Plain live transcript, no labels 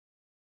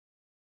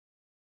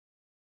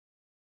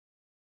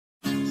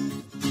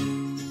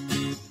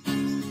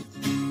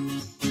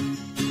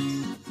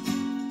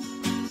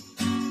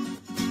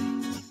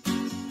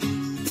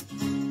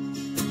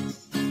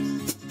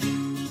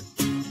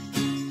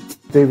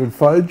David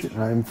Fudge,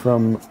 and I'm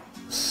from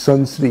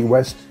Sun City,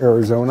 West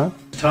Arizona.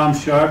 Tom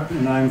Sharp,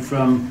 and I'm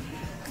from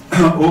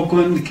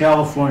Oakland,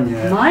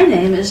 California. My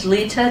name is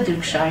Lita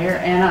Dukeshire,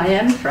 and I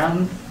am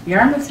from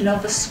Yarmouth,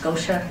 Nova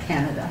Scotia,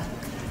 Canada.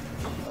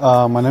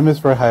 My name is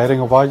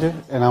Verhaering Ovalle,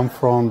 and I'm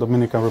from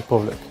Dominican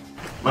Republic.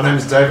 My name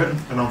is David,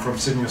 and I'm from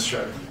Sydney,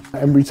 Australia.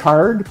 I'm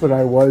retired, but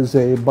I was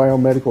a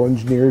biomedical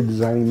engineer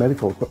designing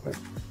medical equipment.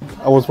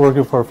 I was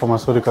working for a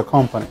pharmaceutical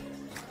company.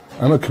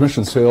 I'm a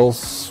commission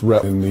sales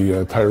rep in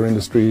the tire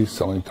industry,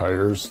 selling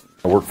tires.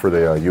 I work for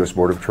the U.S.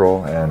 Border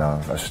Patrol, and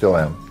I still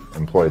am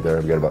employed there.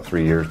 I've got about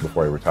 3 years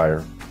before I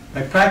retire.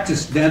 I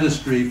practiced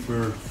dentistry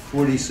for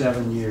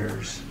 47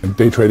 years.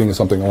 Day trading is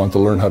something I want to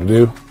learn how to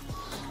do,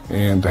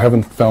 and I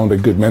haven't found a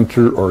good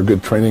mentor or a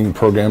good training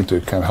program to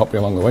kind of help me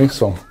along the way.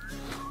 So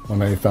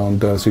when I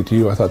found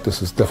CTU, I thought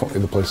this is definitely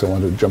the place I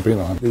wanted to jump in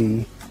on.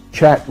 The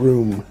chat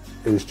room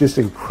is just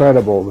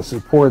incredible, the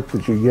support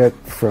that you get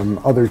from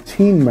other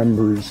team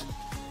members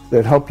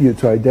that help you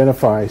to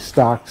identify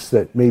stocks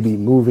that may be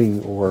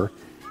moving or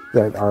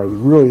that are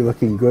really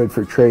looking good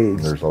for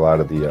trades. There's a lot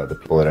of the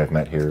people that I've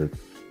met here,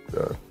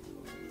 the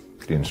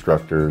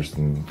instructors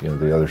and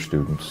the other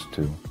students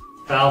too.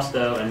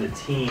 Fausto and the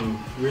team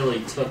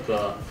really took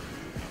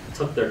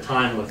their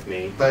time with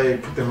me. They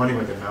put their money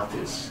where their mouth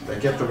is. They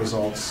get the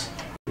results.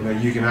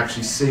 You can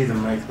actually see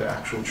them make the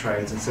actual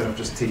trades instead of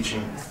just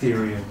teaching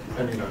theory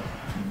and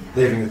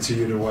leaving it to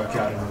you to work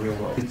out in the real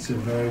world. It's a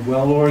very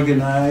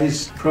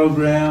well-organized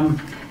program.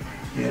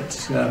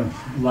 It's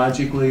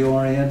logically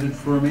oriented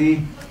for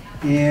me.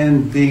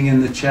 And being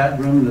in the chat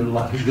room, there are a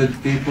lot of good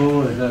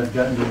people, and I've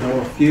gotten to know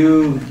a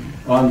few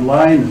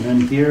online, and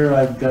then here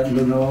I've gotten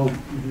to know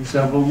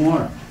several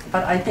more.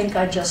 But I think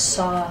I just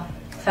saw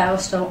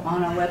Fausto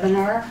on a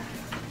webinar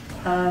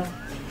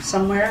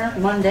somewhere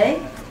one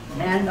day,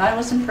 and I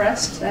was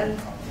impressed, and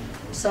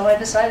so I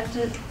decided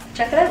to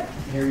check it out.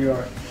 Here you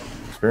are.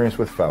 Experience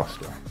with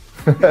Fausto.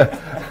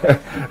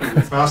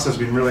 Fausto's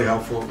been really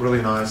helpful,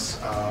 really nice,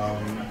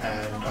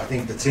 and I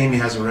think the team he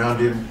has around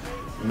him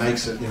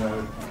makes it,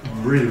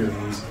 really,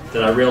 really easy.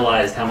 That I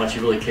realized how much he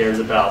really cares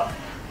about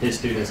his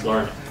students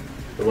learning.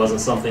 It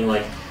wasn't something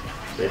like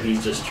that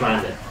he's just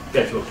trying to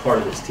get you a part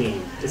of his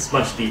team. It's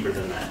much deeper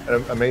than that.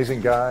 An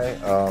amazing guy.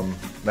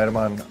 Met him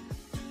on,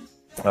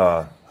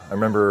 I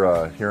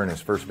remember hearing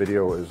his first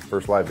video, his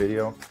first live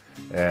video,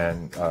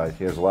 and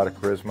he has a lot of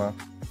charisma,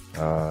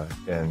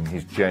 and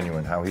he's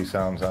genuine, how he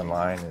sounds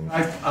online. And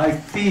I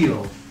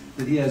feel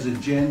that he has a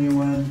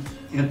genuine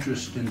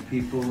interest in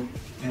people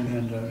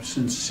and a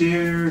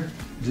sincere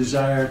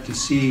desire to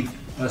see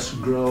us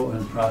grow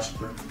and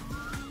prosper.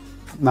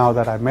 Now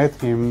that I met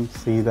him,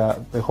 see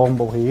the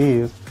humble he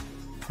is,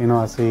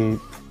 I see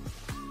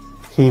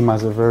him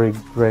as a very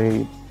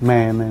great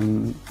man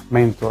and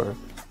mentor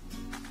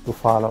to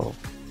follow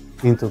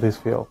into this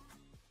field.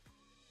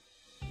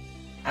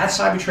 At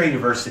Cybertrade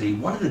University,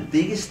 one of the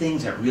biggest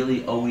things that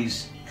really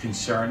always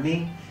concerned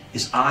me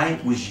is I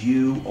was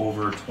you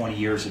over 20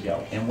 years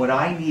ago, and what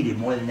I needed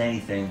more than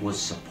anything was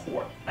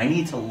support. I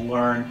need to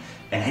learn,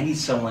 and I need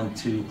someone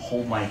to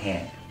hold my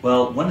hand.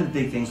 Well, one of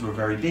the big things we're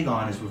very big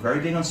on is we're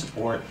very big on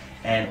support,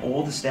 and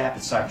all the staff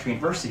at Cybertrade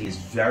University is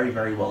very,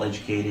 very well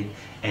educated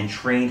and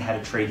trained how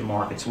to trade the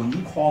market. So when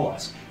you call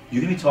us,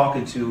 you're going to be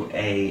talking to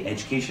an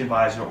education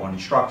advisor or an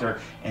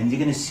instructor, and you're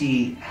going to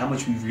see how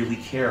much we really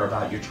care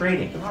about your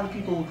trading. A lot of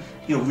people,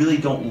 really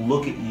don't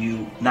look at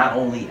you not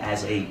only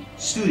as a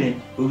student,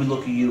 but we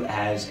look at you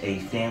as a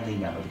family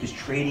member, because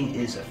trading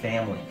is a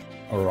family.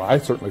 Or I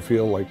certainly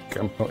feel like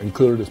I'm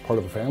included as part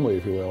of the family,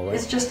 if you will, right?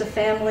 It's just a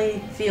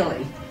family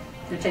feeling.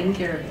 They're taking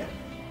care of you.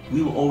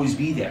 We will always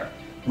be there.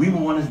 We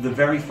were one of the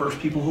very first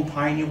people who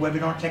pioneered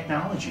webinar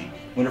technology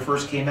when it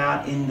first came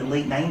out in the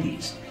late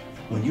 90s.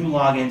 When you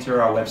log into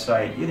our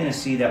website, you're going to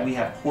see that we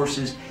have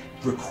courses,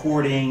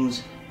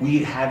 recordings.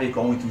 We have it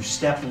going through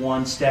step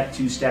 1, step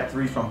 2, step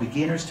 3, from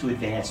beginners to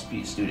advanced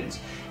students.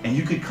 And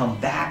you could come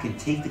back and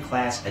take the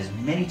class as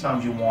many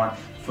times you want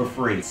for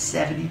free.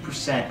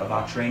 70% of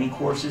our training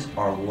courses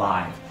are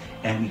live,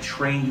 and we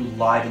train you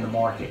live in the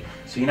market.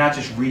 So you're not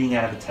just reading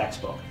out of a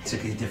textbook. It's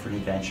like a different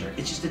adventure.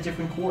 It's just a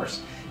different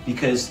course,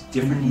 because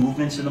different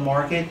movements in the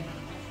market,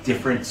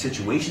 different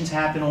situations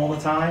happen all the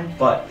time,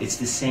 but it's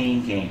the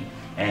same game.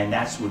 And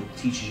that's what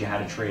teaches you how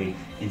to trade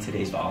in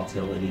today's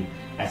volatility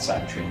at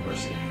Cybertrade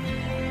University.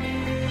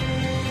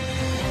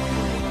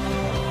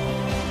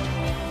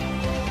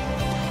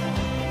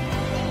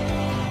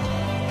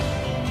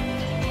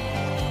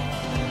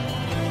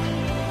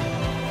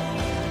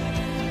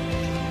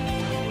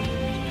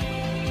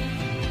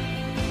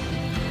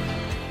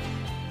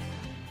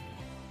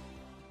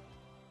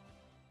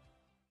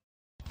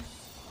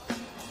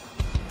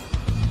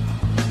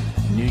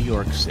 New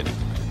York City,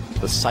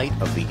 the site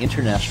of the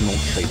International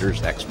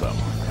Traders Expo.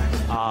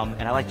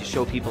 And I like to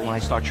show people when I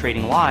start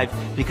trading live,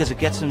 because it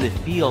gets them to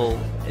feel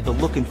the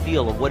look and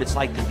feel of what it's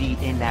like to be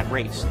in that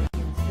race.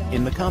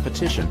 In the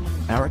competition,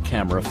 our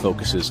camera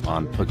focuses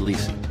on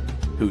Pugliese,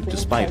 who,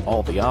 despite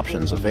all the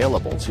options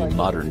available to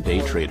modern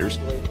day traders,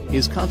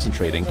 is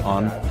concentrating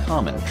on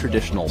common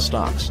traditional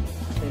stocks.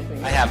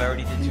 I have. I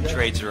already did 2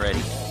 trades already.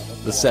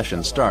 The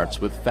session starts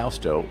with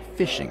Fausto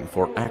fishing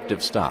for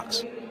active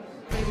stocks.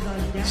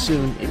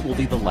 Soon, it will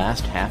be the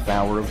last half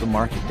hour of the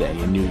market day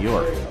in New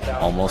York,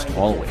 almost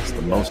always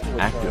the most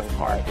active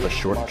part of a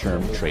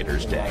short-term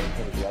trader's day.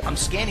 I'm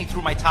scanning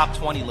through my top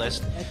 20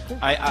 list.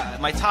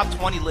 My top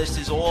 20 list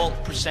is all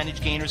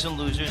percentage gainers and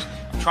losers.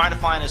 I'm trying to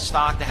find a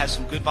stock that has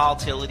some good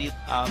volatility.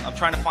 I'm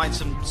trying to find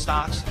some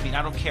stocks. I mean,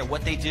 I don't care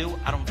what they do.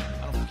 I don't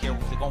care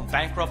if they're going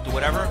bankrupt or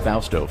whatever.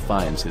 Fausto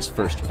finds his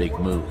first big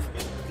move,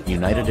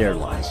 United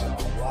Airlines.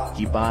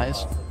 He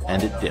buys,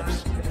 and it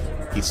dips.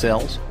 He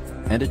sells,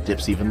 and it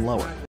dips even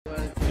lower.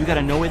 You got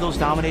to know where those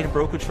dominated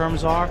brokerage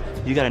firms are.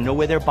 You got to know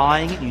where they're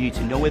buying it. You need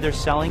to know where they're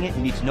selling it.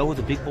 You need to know who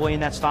the big boy in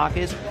that stock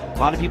is. A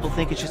lot of people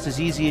think it's just as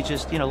easy as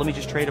just, let me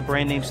just trade a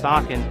brand name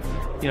stock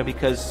and,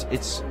 because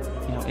it's,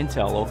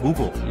 Intel or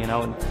Google,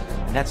 and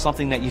that's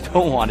something that you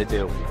don't want to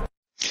do.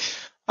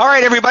 All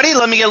right, everybody,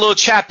 let me get a little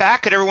chat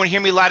back. Could everyone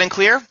hear me loud and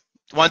clear?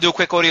 Want to do a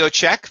quick audio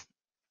check?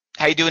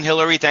 How you doing,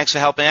 Hillary? Thanks for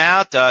helping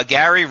out.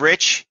 Gary,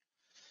 Rich,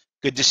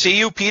 good to see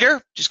you.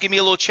 Peter, just give me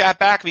a little chat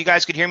back if you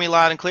guys could hear me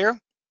loud and clear.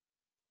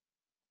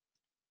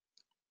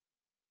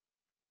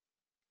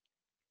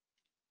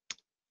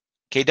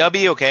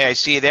 KW, okay, I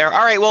see you there.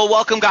 All right, well,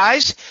 welcome,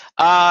 guys.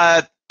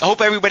 I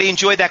hope everybody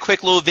enjoyed that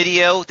quick little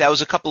video. That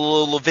was a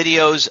couple of little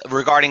videos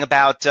regarding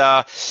about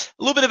a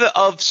little bit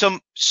of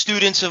some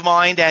students of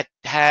mine that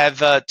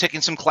have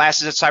taken some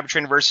classes at Cybertrade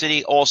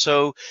University.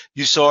 Also,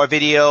 you saw a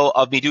video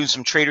of me doing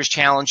some Traders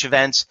Challenge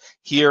events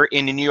here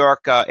in the New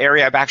York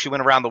area. I've actually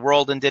went around the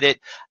world and did it.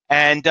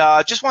 And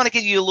just want to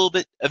give you a little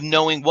bit of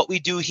knowing what we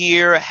do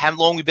here, how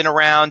long we've been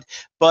around.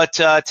 But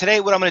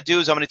today what I'm going to do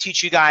is I'm going to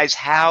teach you guys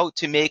how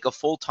to make a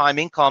full-time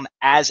income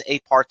as a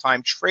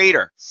part-time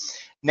trader.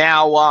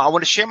 Now, I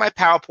want to share my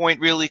PowerPoint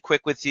really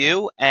quick with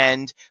you.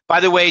 And by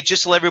the way,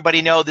 just to let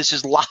everybody know, this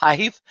is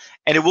live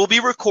and it will be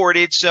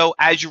recorded. So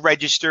as you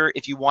register,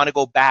 if you want to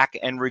go back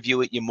and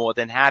review it, you're more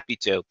than happy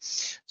to.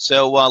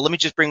 So let me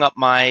just bring up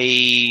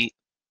my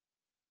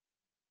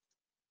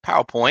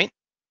PowerPoint.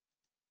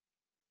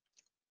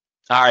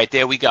 All right,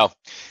 there we go.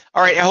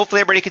 All right,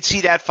 hopefully everybody can see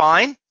that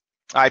fine.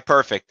 All right,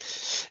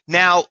 perfect.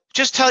 Now,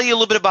 just tell you a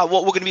little bit about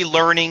what we're going to be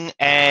learning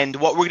and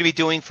what we're going to be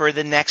doing for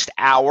the next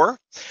hour.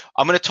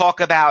 I'm going to talk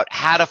about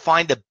how to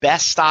find the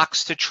best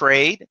stocks to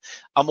trade.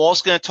 I'm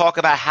also going to talk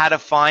about how to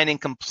find and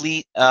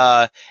complete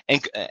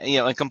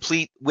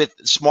complete with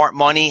smart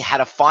money, how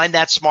to find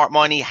that smart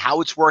money, how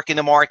it's working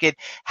the market,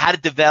 how to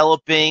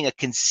developing a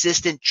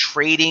consistent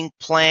trading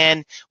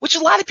plan, which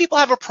a lot of people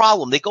have a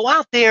problem. They go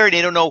out there and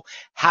they don't know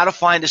how to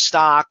find a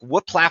stock,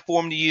 what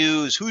platform to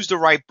use, who's the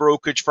right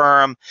brokerage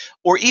firm,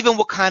 or even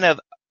what kind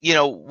of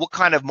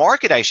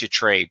market I should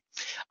trade.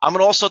 I'm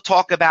going to also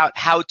talk about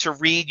how to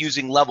read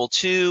using level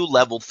 2,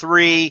 level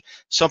 3.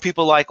 Some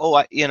people like,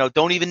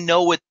 don't even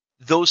know what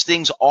those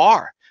things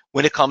are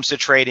when it comes to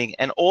trading,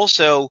 and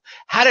also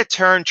how to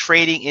turn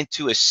trading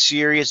into a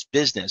serious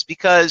business.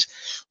 Because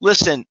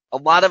listen, a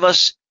lot of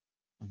us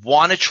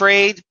want to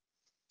trade,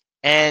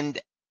 and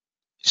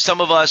some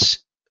of us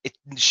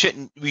we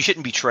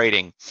shouldn't be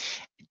trading.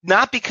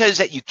 Not because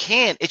that you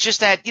can't, it's just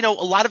that, a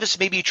lot of us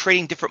may be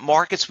trading different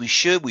markets. We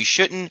should, we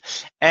shouldn't.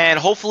 And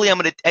hopefully I'm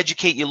going to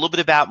educate you a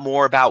little bit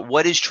more about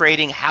what is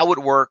trading, how it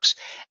works.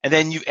 And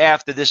then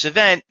after this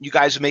event, you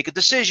guys will make a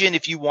decision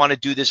if you want to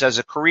do this as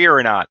a career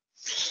or not.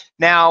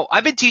 Now,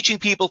 I've been teaching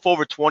people for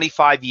over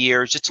 25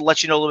 years, just to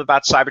let you know a little bit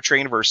about Cybertrade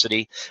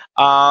University.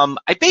 I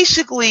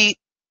basically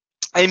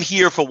am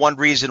here for one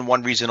reason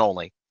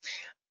only.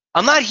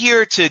 I'm not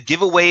here to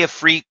give away a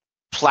free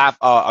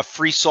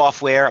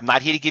software. I'm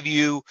not here to give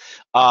you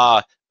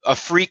a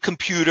free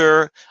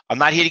computer. I'm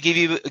not here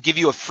to give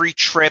you a free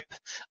trip,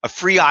 a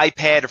free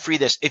iPad, a free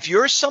this. If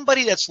you're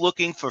somebody that's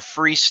looking for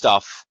free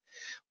stuff,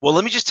 well,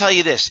 let me just tell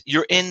you this: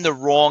 you're in the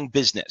wrong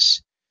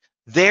business.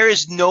 There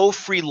is no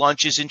free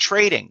lunches in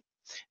trading.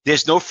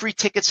 There's no free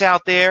tickets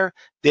out there.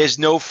 There's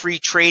no free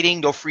trading,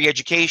 no free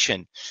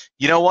education.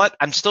 You know what?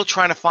 I'm still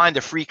trying to find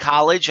a free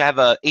college. I have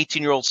a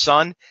 18-year-old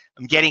son.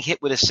 I'm getting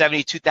hit with a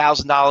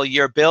 $72,000 a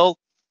year bill.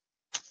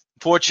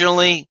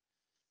 Fortunately,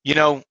 they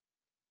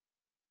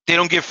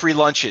don't give free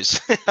lunches.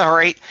 All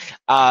right,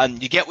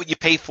 you get what you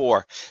pay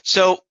for.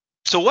 So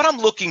what I'm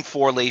looking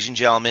for, ladies and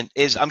gentlemen,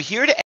 is I'm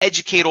here to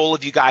educate all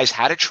of you guys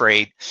how to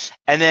trade,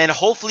 and then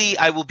hopefully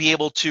I will be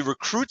able to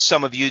recruit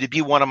some of you to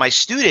be one of my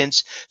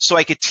students, so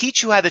I could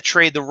teach you how to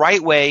trade the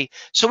right way,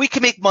 so we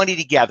can make money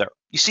together.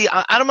 You see,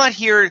 I'm not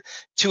here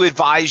to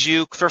advise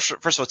you. First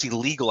of all, it's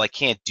illegal. I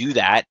can't do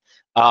that.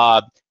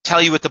 Tell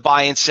you what to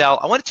buy and sell.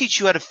 I want to teach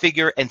you how to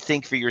figure and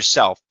think for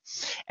yourself.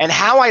 And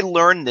how I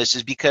learned this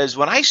is because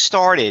when I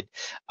started,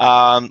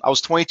 I was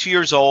 22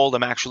 years old.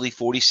 I'm actually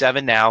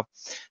 47 now.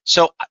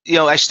 So,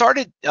 I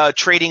started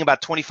trading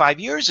about 25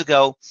 years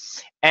ago.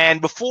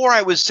 And before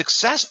I was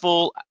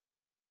successful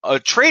a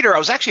trader, I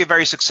was actually a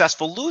very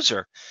successful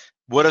loser.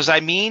 What does I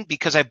mean?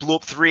 Because I blew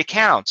up 3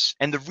 accounts.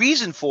 And the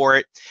reason for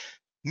it,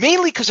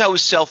 mainly because I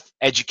was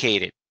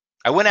self-educated.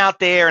 I went out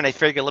there and I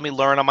figured, let me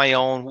learn on my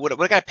own. What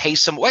I got to pay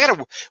some?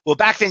 Well,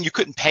 back then you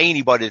couldn't pay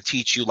anybody to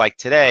teach you like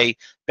today.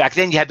 Back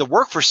then you had to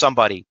work for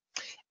somebody.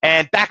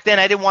 And back then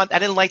I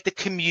didn't like the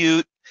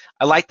commute.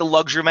 I liked the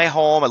luxury of my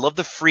home. I loved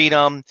the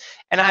freedom.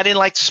 And I didn't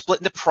like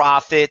splitting the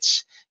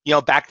profits. You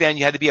know, back then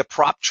you had to be a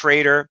prop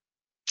trader.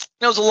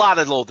 There was a lot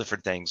of little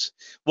different things.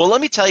 Well,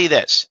 let me tell you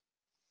this.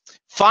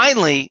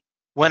 Finally,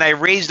 when I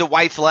raised the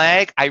white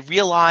flag, I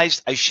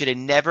realized I should have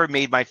never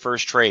made my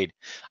first trade.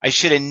 I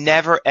should have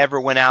never,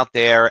 ever went out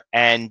there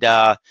and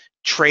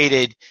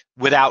traded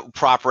without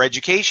proper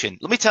education.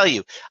 Let me tell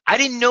you, I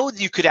didn't know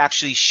that you could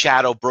actually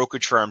shadow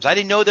brokerage firms. I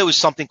didn't know there was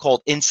something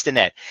called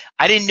Instinet.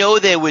 I didn't know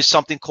there was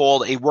something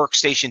called a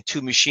workstation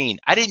 2 machine.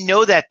 I didn't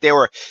know that there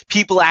were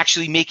people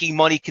actually making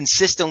money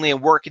consistently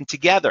and working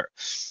together.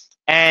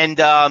 And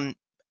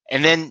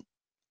then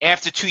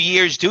after 2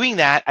 years doing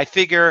that, I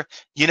figure,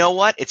 you know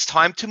what? It's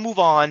time to move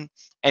on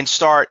and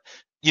start,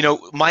 you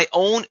know, my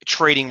own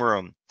trading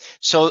room.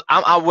 So what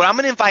I'm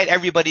going to invite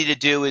everybody to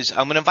do is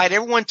I'm going to invite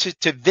everyone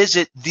to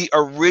visit the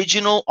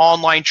original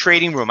online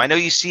trading room. I know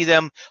you see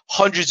them,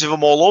 hundreds of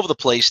them all over the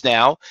place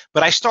now,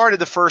 but I started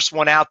the first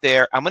one out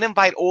there. I'm going to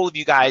invite all of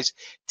you guys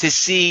to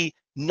see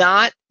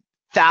not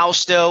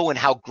Fausto and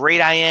how great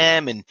I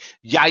am and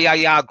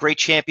great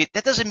champion.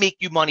 That doesn't make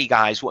you money,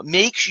 guys. What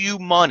makes you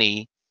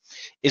money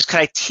is,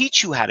 can I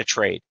teach you how to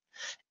trade?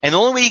 And the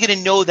only way you're going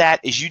to know that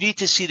is you need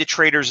to see the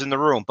traders in the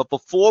room. But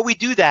before we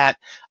do that,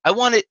 I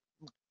want to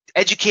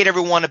educate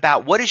everyone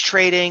about what is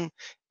trading,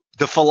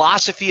 the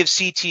philosophy of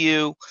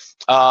CTU,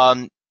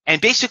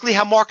 and basically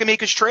how market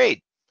makers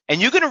trade.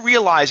 And you're going to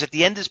realize at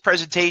the end of this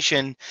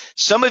presentation,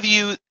 some of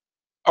you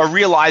are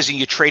realizing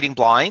you're trading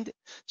blind.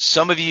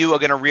 Some of you are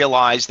going to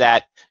realize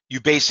that you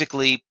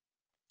basically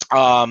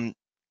are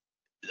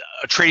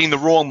trading the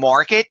wrong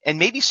market. And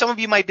maybe some of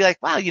you might be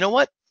like, wow, you know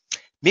what?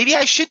 Maybe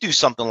I should do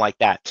something like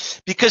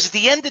that. Because at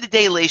the end of the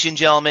day, ladies and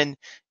gentlemen,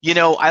 you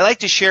know, I like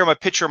to share my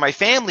picture of my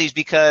families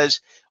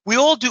because we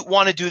all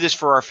want to do this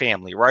for our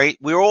family, right?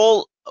 We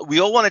all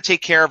want to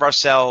take care of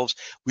ourselves.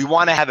 We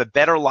want to have a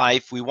better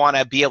life. We want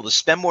to be able to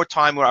spend more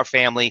time with our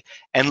family.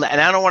 And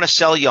I don't want to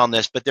sell you on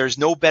this, but there's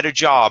no better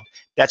job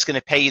that's going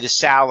to pay you the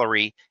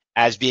salary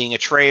as being a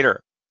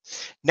trader.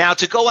 Now,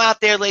 to go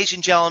out there, ladies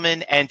and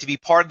gentlemen, and to be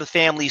part of the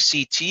family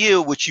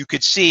CTU, which you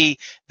could see,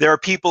 there are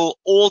people,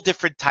 all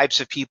different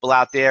types of people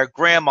out there,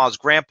 grandmas,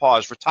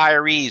 grandpas,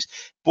 retirees,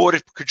 border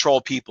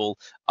control people,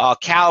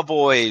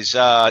 cowboys,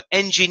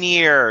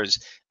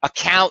 engineers,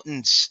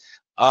 accountants,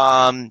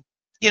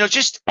 you know,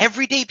 just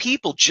everyday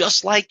people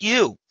just like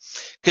you,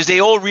 because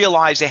they all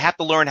realize they have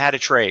to learn how to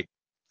trade.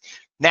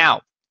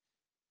 Now,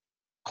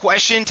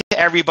 question to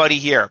everybody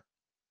here.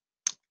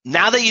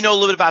 Now that you know a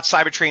little bit about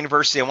Cyber Trade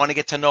University, I want to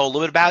get to know a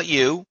little bit about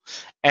you,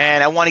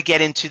 and I want to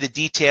get into the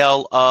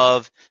detail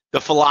of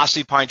the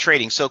philosophy behind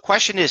trading. So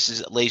question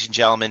is, ladies and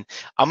gentlemen,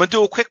 I'm going to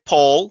do a quick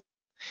poll,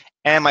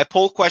 and my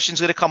poll question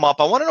is going to come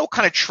up. I want to know what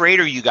kind of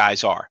trader you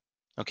guys are,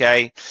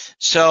 okay?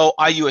 So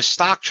are you a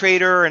stock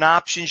trader, an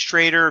options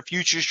trader,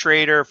 futures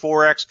trader,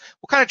 forex?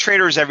 What kind of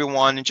trader is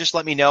everyone? And just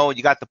let me know.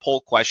 You got the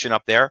poll question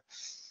up there.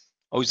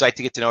 Always like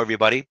to get to know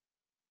everybody.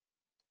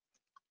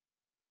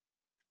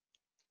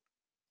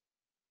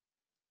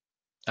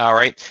 All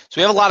right, so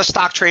we have a lot of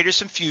stock traders,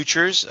 some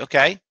futures.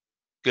 Okay,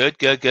 good,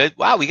 good, good.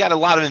 Wow, we got a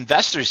lot of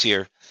investors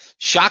here.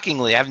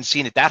 Shockingly, I haven't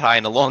seen it that high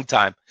in a long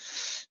time.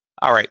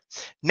 All right,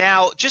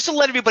 now just to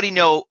let everybody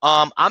know,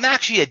 I'm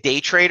actually a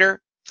day trader,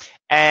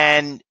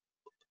 and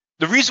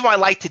the reason why I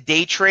like to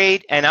day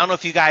trade, and I don't know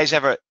if you guys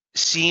ever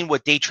seen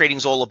what day trading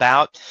is all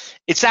about.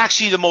 It's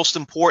actually the most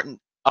important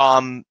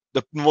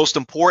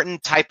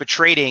type of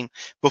trading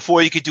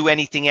before you could do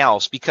anything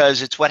else,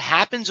 because it's what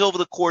happens over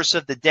the course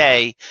of the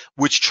day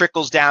which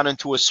trickles down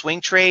into a swing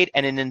trade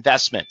and an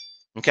investment.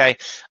 Okay,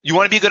 you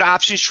want to be a good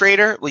options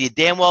trader? Well, you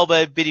damn well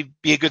better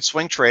be a good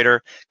swing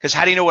trader, because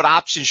how do you know what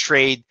options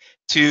trade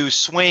to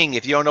swing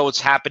if you don't know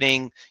what's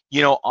happening,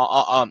 you know,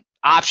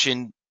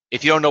 option,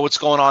 if you don't know what's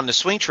going on in the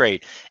swing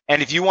trade?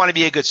 And if you want to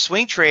be a good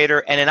swing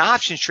trader and an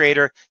options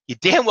trader, you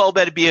damn well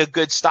better be a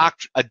good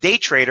day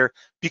trader,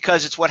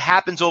 because it's what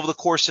happens over the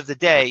course of the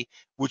day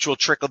which will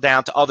trickle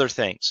down to other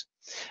things.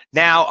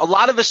 Now, a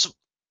lot of us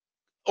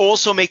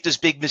also make this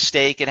big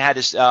mistake and had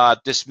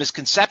this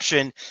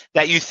misconception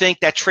that you think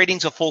that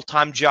trading's a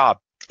full-time job.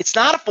 It's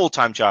not a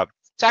full-time job.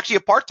 It's actually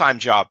a part-time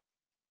job.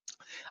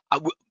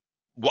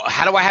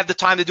 How do I have the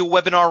time to do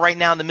a webinar right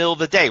now in the middle of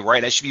the day,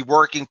 right? I should be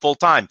working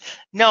full-time.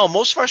 No,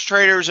 most of our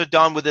traders are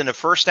done within the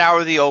first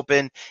hour of the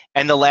open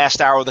and the last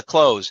hour of the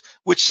close,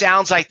 which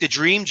sounds like the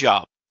dream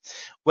job.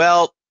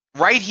 Well,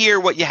 right here,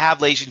 what you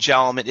have, ladies and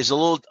gentlemen, is a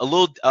little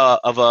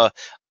of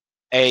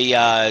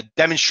a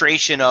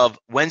demonstration of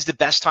when's the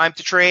best time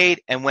to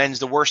trade and when's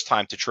the worst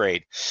time to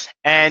trade.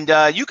 And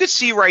you could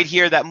see right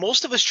here that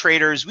most of us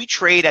traders, we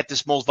trade at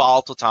this most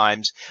volatile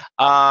times.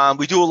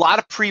 We do a lot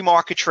of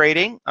pre-market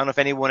trading. I don't know if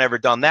anyone ever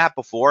done that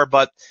before,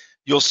 but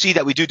you'll see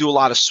that we do a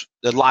lot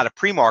of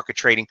pre-market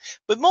trading.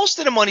 But most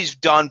of the money's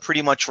done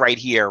pretty much right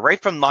here, right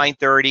from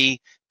 9:30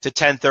 to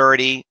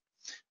 10:30.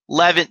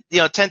 11,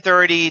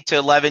 10:30 to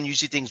 11,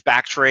 usually things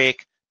backtrack,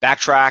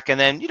 and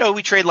then,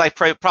 we trade like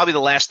probably the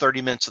last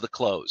 30 minutes of the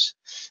close.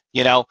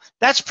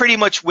 That's pretty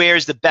much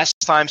where's the best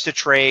times to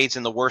trade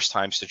and the worst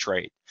times to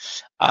trade.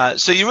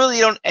 So you really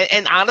don't,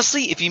 and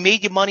honestly, if you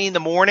made your money in the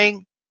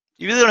morning,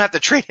 you really don't have to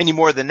trade any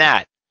more than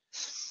that.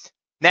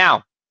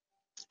 Now,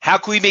 how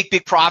can we make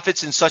big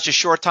profits in such a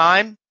short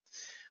time?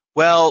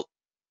 Well,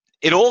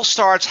 it all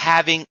starts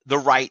having the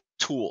right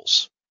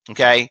tools,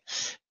 okay?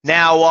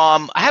 Now,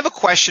 I have a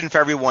question for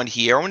everyone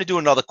here. I'm going to do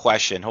another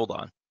question. Hold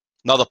on.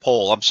 Another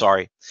poll, I'm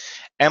sorry.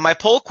 And my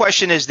poll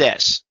question is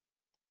this,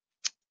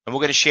 and we're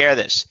going to share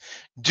this.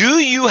 Do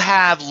you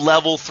have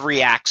level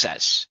 3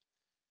 access?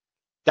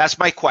 That's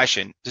my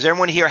question. Does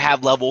everyone here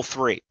have level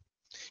 3?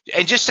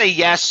 And just say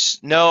yes,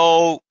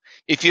 no.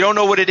 If you don't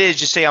know what it is,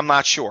 just say I'm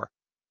not sure.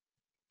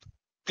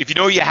 If you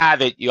know you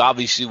have it, you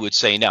obviously would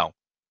say no.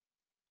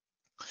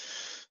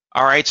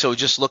 All right, so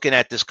just looking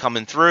at this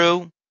coming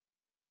through.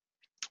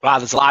 Wow,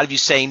 there's a lot of you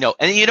saying no.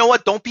 And you know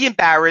what? Don't be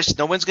embarrassed.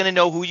 No one's going to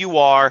know who you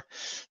are.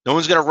 No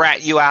one's going to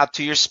rat you out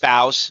to your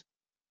spouse.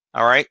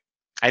 All right?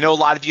 I know a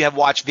lot of you have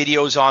watched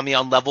videos on me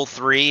on level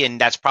 3,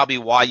 and that's probably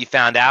why you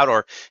found out,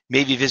 or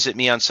maybe visit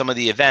me on some of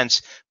the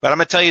events. But I'm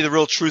going to tell you the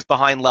real truth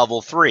behind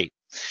level 3.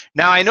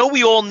 Now, I know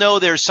we all know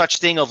there's such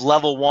thing of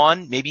level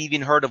 1, maybe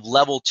even heard of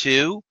level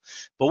 2.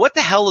 But what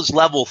the hell is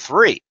level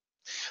 3?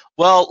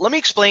 Well, let me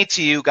explain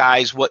to you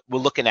guys what we're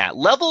looking at.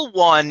 Level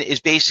 1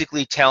 is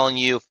basically telling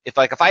you, if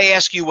I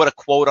ask you what a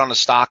quote on a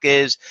stock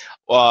is,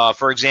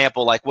 for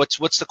example, like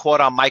what's the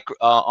quote on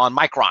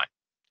Micron?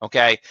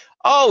 Okay.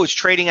 Oh, it's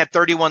trading at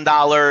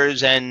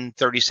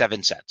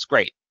 $31.37.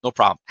 Great, no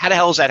problem. How the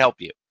hell does that help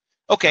you?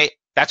 Okay,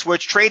 that's where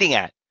it's trading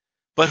at.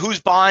 But who's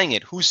buying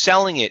it? Who's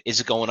selling it?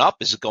 Is it going up?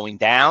 Is it going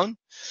down?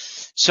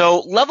 So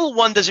level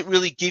 1 doesn't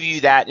really give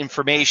you that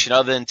information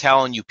other than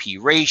telling you P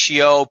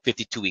ratio,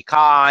 52-week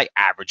high,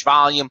 average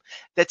volume.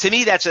 That to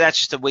me, that's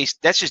just a waste.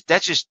 That's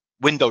just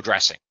window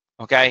dressing.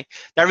 Okay,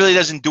 that really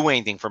doesn't do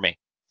anything for me.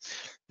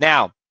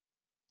 Now,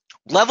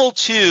 level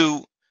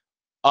 2,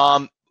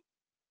 I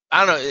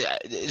don't know.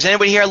 Is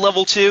anybody here at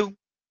level 2?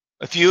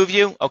 A few of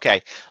you?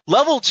 Okay.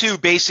 Level 2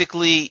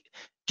 basically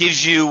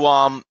gives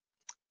you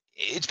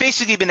it's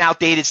basically been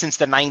outdated since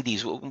the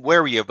 90s.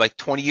 Where were you? Like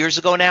 20 years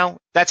ago now?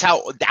 That's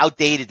how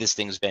outdated this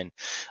thing's been.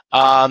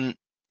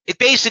 It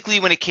basically,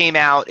 when it came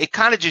out, it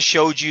kind of just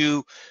showed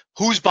you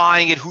who's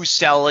buying it, who's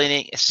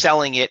selling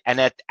it, and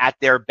at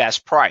their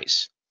best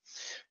price.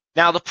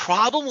 Now, the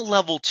problem with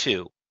level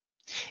 2,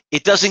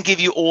 it doesn't give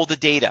you all the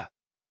data.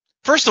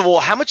 First of all,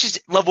 how much does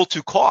level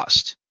 2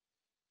 cost?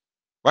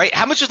 Right?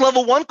 How much does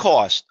level 1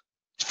 cost?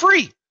 It's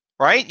free,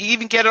 right? You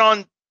even get it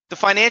on the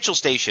financial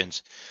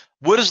stations.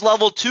 What does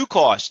level 2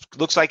 cost?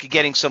 Looks like you're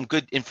getting some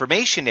good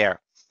information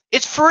there.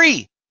 It's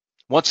free.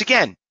 Once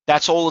again,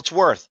 that's all it's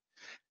worth.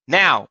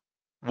 Now,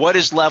 what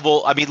is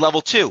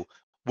level 2?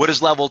 What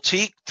does level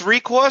 3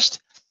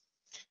 cost?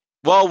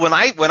 Well, when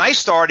I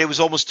started, it was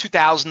almost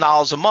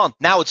 $2,000 a month.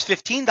 Now it's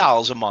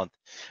 $15 a month.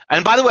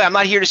 And by the way, I'm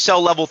not here to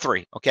sell level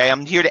 3, okay?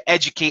 I'm here to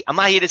educate. I'm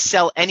not here to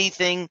sell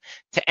anything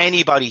to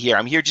anybody here.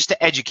 I'm here just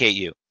to educate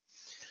you.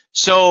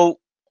 So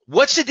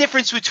what's the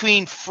difference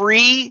between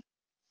free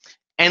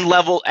and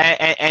level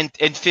and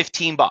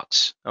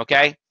 $15,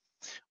 okay?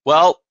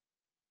 Well,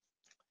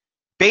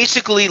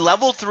 basically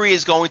level 3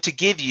 is going to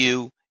give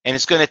you, and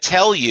it's going to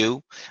tell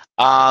you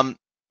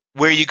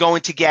where you're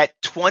going to get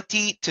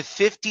 20 to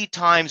 50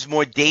 times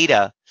more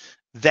data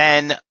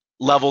than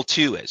level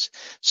 2 is.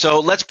 So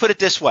let's put it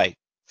this way.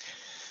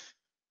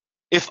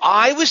 If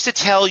I was to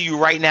tell you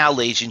right now,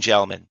 ladies and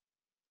gentlemen,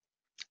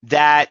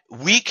 that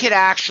we could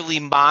actually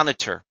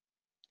monitor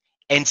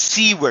and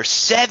see where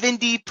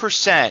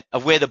 70%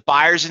 of where the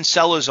buyers and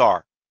sellers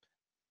are.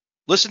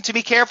 Listen to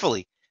me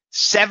carefully.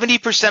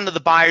 70% of the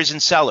buyers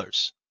and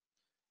sellers.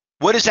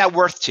 What is that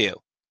worth to you?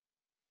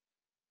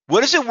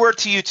 What is it worth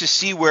to you to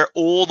see where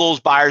all those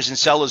buyers and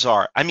sellers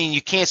are? I mean,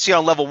 you can't see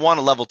on level 1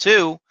 or level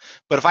 2,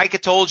 but if I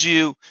could told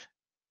you,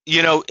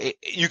 you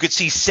could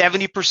see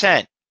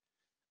 70%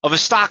 of a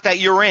stock that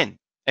you're in,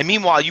 and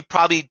meanwhile, you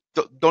probably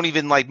don't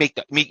even like make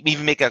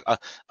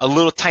a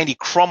little tiny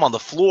crumb on the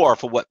floor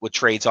for what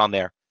trades on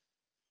there.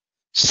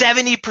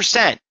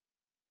 70%.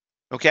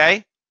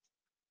 Okay?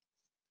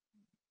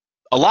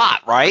 A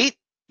lot, right?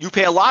 You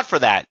pay a lot for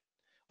that.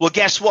 Well,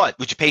 guess what?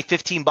 Would you pay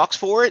 $15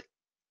 for it?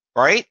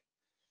 Right?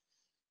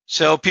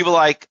 So people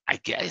are like, I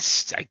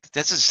guess that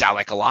doesn't sound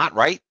like a lot,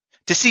 right?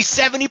 To see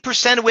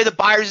 70% of where the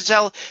buyers and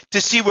sellers, to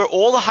see where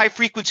all the high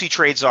frequency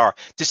trades are,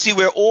 to see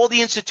where all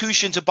the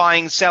institutions are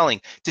buying and selling,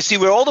 to see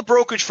where all the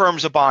brokerage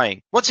firms are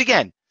buying. Once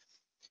again,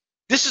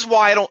 this is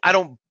why I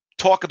don't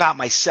talk about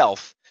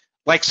myself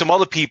like some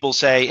other people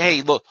say.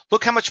 Hey,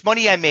 look how much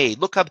money I made.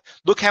 Look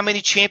how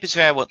many champions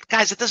I won.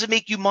 Guys, it doesn't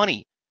make you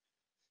money.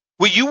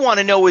 What you want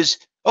to know is,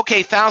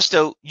 okay,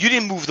 Fausto, you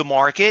didn't move the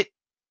market.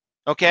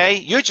 Okay,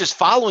 you're just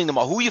following them.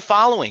 Who are you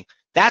following?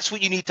 That's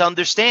what you need to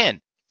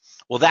understand.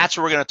 Well, that's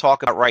what we're going to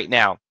talk about right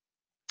now.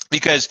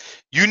 because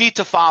you need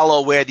to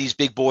follow where these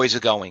big boys are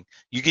going.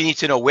 You need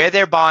to know where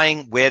they're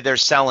buying, where they're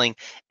selling,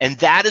 and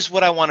that is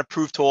what I want to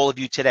prove to all of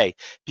you today.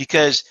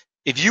 Because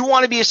if you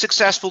want to be a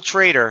successful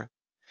trader,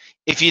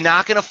 if you're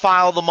not going to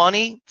follow the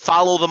money,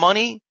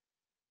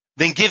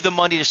 then give the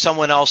money to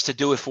someone else to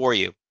do it for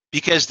you.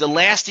 Because the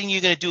last thing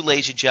you're going to do,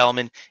 ladies and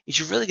gentlemen, is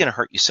you're really going to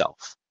hurt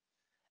yourself.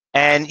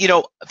 And, you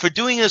know, for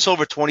doing this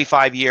over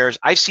 25 years,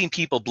 I've seen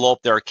people blow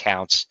up their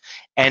accounts,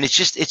 and it's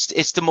just,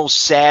 it's the most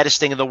saddest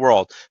thing in the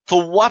world.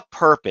 For what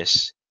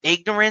purpose?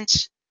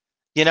 Ignorance,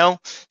 you know?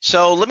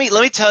 So let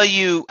me tell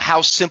you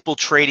how simple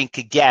trading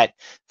could get,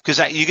 because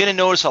you're going to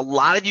notice a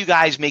lot of you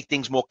guys make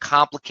things more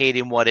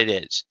complicated than what it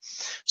is.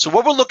 So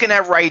what we're looking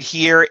at right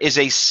here is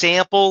a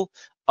sample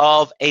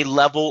of a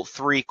level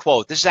 3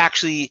 quote. This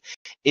actually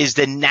is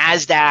the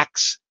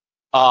NASDAQ's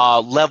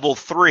level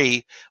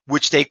 3,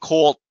 which they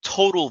call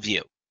total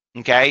view.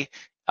 Okay.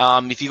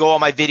 If you go on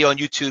my video on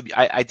YouTube,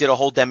 I did a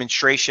whole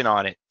demonstration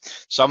on it.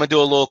 So I'm gonna do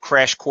a little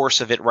crash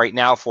course of it right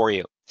now for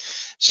you.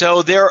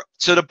 So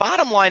the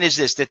bottom line is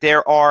this, that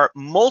there are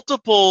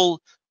multiple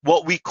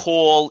what we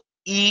call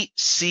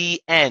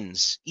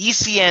ECNs.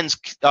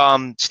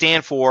 ECNs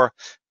stand for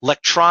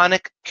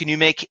Electronic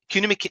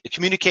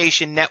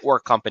Communication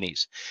Network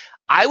Companies.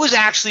 I was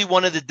actually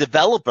one of the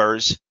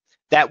developers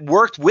that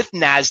worked with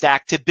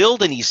NASDAQ to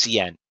build an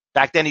ECN.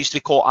 Back then it used to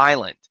be called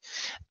Island.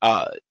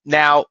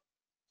 Now,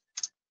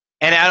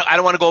 and I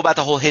don't want to go about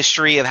the whole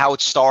history of how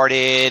it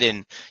started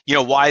and, you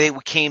know, why they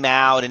came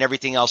out and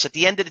everything else. At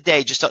the end of the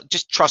day,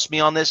 just trust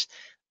me on this.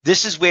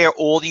 This is where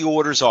all the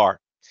orders are.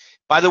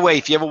 By the way,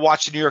 if you ever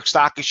watch the New York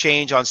Stock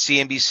Exchange on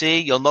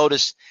CNBC, you'll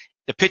notice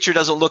the picture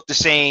doesn't look the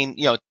same,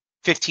 you know,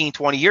 15,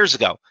 20 years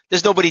ago.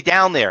 There's nobody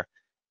down there.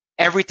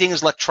 Everything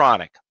is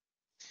electronic.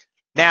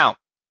 Now,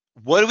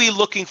 what are we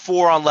looking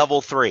for on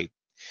level 3?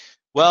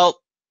 Well,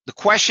 the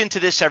question to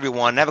this,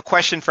 everyone, I have a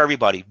question for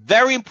everybody.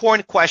 Very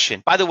important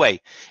question. By the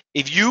way,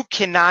 if you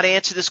cannot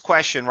answer this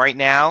question right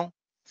now,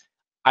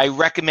 I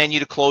recommend you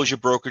to close your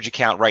brokerage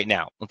account right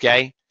now,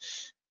 okay?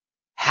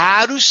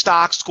 How do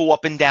stocks go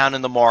up and down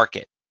in the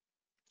market?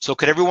 So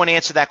could everyone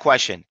answer that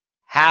question?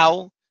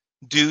 How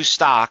do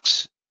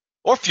stocks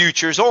or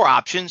futures or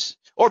options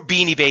or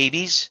Beanie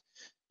Babies,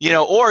 you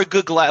know, or a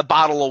good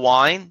bottle of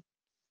wine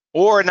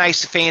or a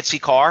nice fancy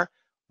car,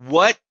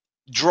 what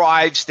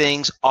drives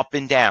things up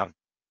and down?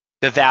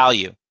 The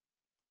value.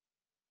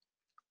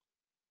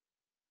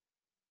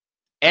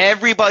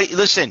 Everybody,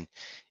 listen,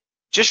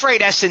 just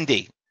write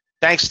S&D.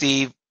 Thanks,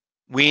 Steve,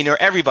 Wiener,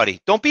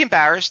 everybody. Don't be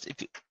embarrassed.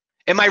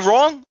 Am I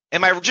wrong?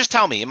 Just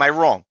tell me, am I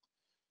wrong?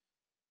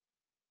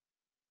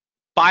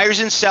 Buyers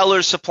and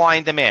sellers, supply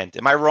and demand.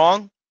 Am I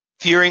wrong?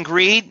 Fear and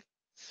greed?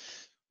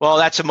 Well,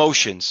 that's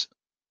emotions.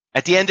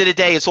 At the end of the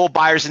day, it's all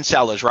buyers and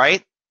sellers,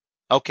 right?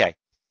 Okay.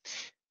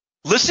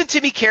 Listen to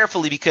me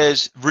carefully,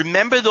 because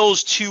remember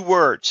those two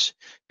words,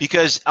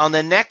 because on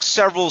the next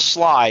several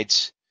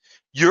slides,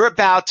 you're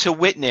about to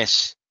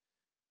witness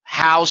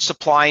how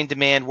supply and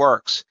demand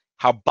works,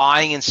 how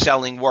buying and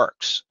selling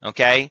works,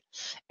 okay?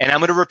 And I'm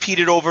going to repeat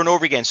it over and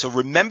over again. So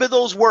remember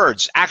those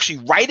words.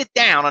 Actually, write it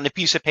down on a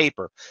piece of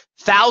paper.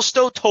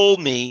 Fausto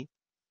told me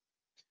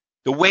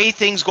the way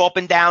things go up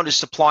and down is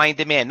supply and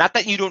demand. Not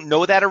that you don't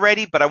know that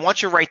already, but I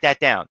want you to write that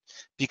down,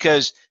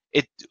 because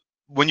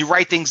when you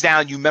write things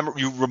down, you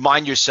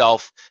remind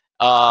yourself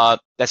that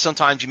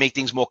sometimes you make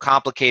things more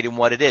complicated than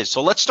what it is.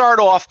 So let's start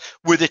off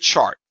with a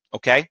chart,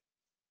 okay?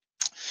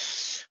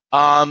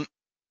 A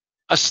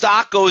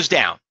stock goes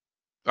down,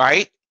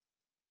 right?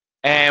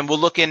 And we're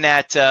looking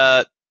at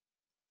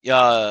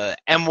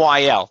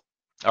MYL,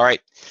 all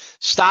right?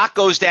 Stock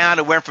goes down.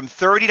 It went from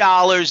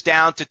 $30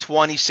 down to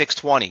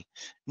 $26.20.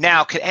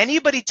 Now, can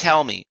anybody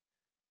tell me,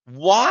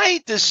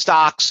 why does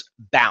stocks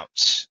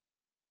bounce?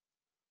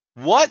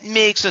 What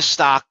makes a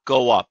stock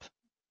go up?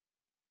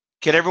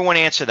 Can everyone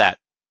answer that?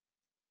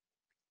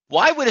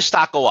 Why would a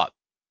stock go up?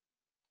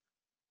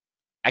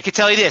 I can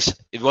tell you this.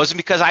 It wasn't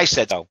because I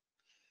said so.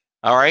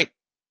 All right.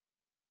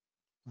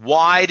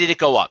 Why did it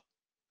go up?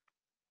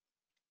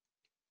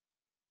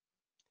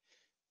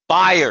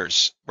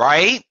 Buyers,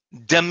 right?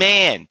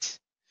 Demand.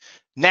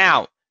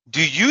 Now,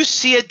 do you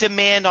see a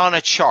demand on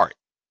a chart?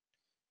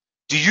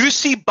 Do you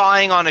see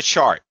buying on a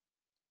chart?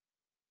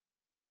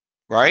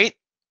 Right?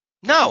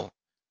 No.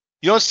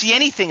 You don't see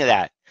anything of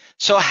that.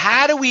 So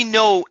how do we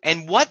know,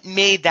 and what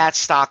made that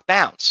stock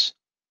bounce?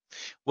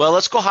 Well,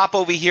 let's go hop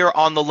over here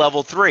on the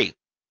level 3.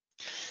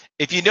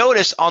 If you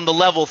notice on the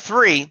level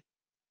 3,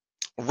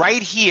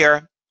 right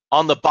here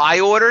on the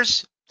buy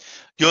orders,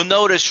 you'll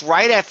notice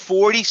right at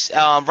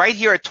right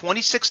here at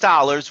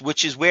 $26,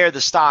 which is where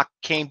the stock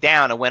came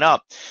down and went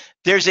up.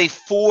 There's a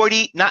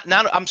not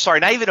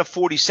even a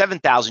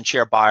 47,000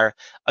 share buyer,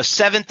 a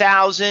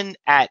 7,000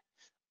 at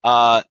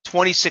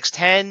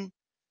 26.10.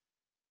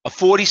 A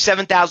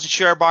 47,000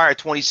 share buyer at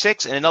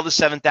 26, and another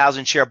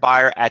 7,000 share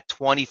buyer at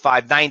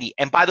 25.90.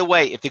 And by the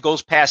way, if it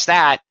goes past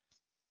that,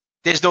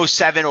 there's no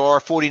 7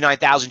 or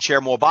 49,000 share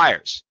more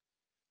buyers.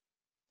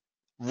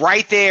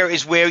 Right there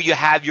is where you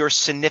have your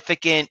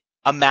significant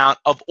amount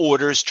of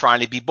orders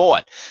trying to be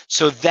bought.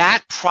 So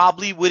that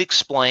probably would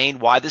explain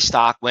why the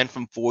stock went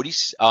from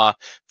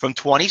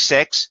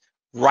 26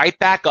 right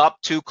back up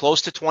to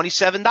close to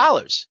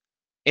 $27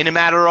 in a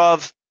matter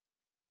of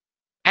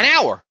an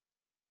hour.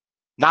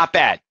 Not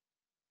bad.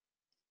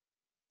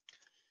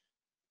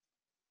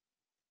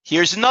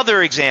 Here's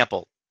another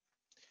example.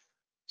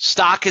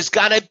 Stock has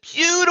got a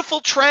beautiful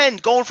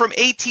trend going from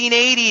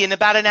 1880 in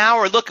about an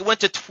hour. Look, it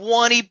went to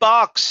 20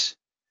 bucks,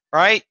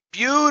 right?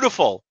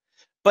 Beautiful.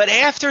 But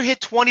after it hit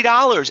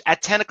 $20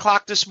 at 10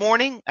 o'clock this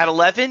morning, at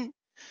 11,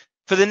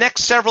 for the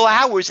next several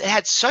hours, it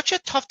had such a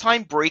tough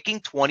time breaking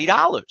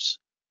 $20.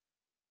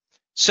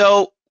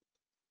 So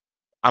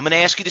I'm going to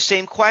ask you the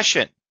same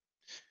question.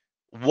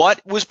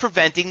 What was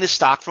preventing the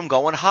stock from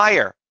going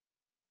higher?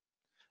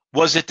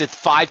 Was it the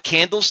 5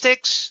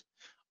 candlesticks?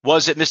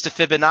 Was it Mr.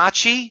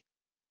 Fibonacci?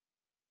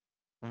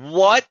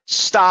 What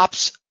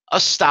stops a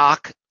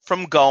stock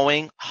from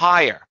going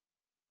higher?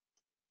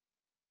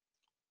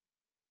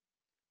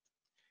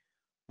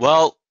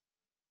 Well,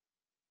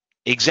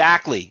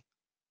 exactly.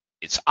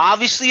 It's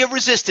obviously a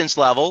resistance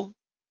level,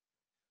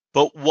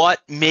 but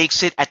what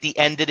makes it at the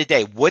end of the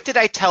day? What did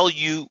I tell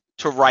you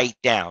to write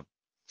down?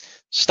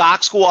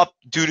 Stocks go up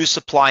due to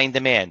supply and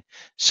demand.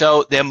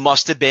 So there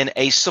must have been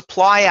a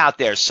supply out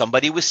there.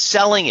 Somebody was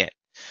selling it.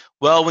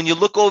 Well, when you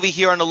look over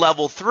here on the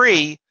level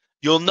 3,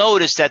 you'll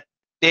notice that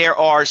there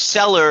are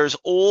sellers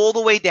all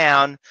the way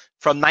down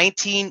from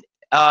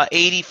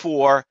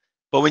 1984.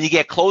 But when you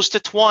get close to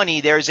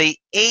 20, there's a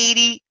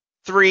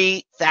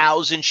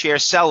 83,000 share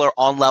seller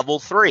on level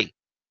 3.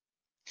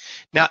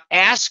 Now,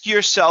 ask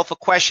yourself a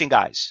question,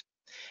 guys.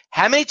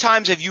 How many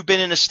times have you been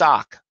in a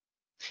stock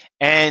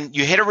and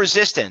you hit a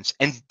resistance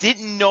and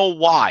didn't know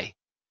why?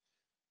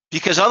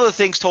 Because other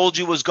things told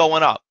you was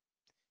going up.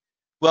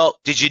 Well,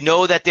 did you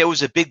know that there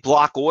was a big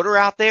block order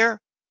out there,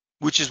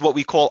 which is what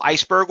we call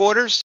iceberg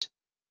orders?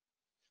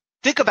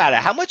 Think about it.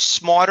 How much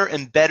smarter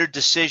and better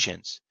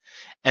decisions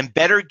and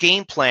better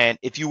game plan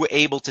if you were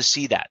able to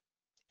see that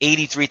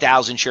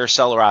 83,000 share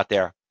seller out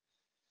there.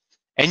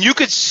 And you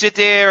could sit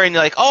there and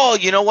you're like, oh,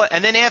 you know what?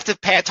 And then after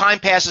time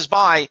passes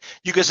by,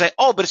 you could say,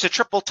 oh, but it's a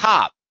triple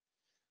top.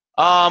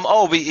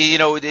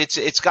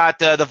 It's got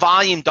the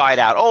volume died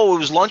out. Oh, it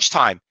was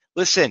lunchtime.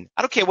 Listen,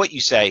 I don't care what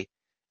you say.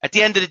 At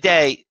the end of the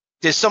day,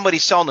 there's somebody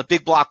selling a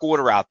big block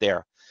order out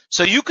there.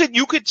 So you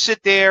could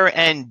sit there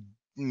and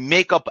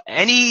make up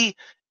any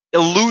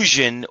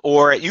illusion,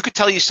 or you could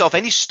tell yourself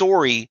any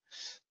story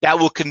that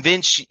will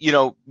convince you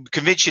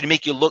to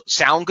make you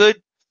sound good.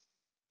 At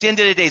the end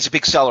of the day, it's a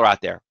big seller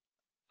out there.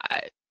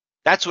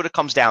 That's what it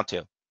comes down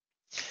to.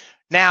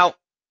 Now,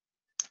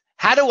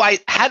 how did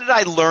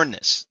I learn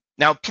this?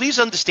 Now, please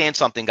understand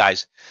something,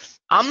 guys.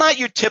 I'm not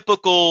your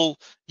typical,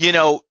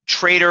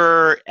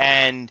 trader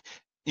and,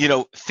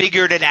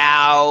 figured it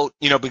out,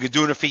 been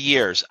doing it for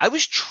years. I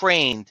was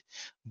trained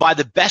by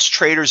the best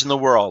traders in the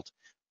world.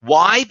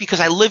 Why? Because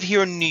I live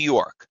here in New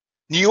York.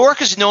 New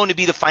York is known to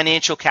be the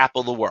financial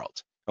capital of the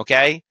world,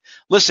 okay?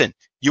 Listen,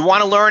 you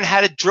want to learn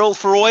how to drill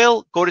for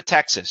oil? Go to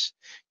Texas.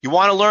 You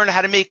want to learn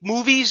how to make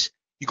movies?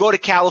 You go to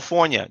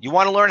California. You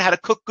want to learn how to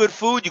cook good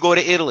food? You go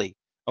to Italy,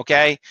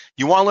 okay?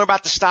 You want to learn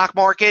about the stock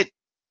market?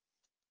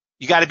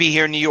 You got to be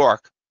here in New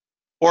York.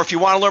 Or if you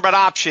want to learn about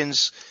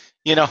options,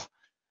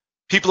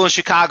 people in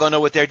Chicago know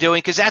what they're doing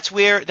because that's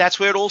where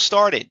it all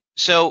started.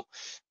 So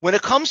when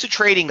it comes to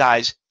trading,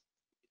 guys,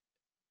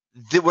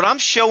 what I'm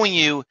showing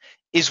you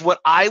is what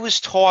I was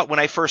taught when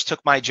I first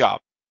took my job.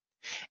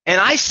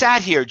 And I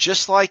sat here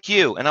just like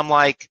you, and I'm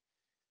like,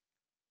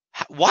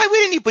 why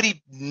would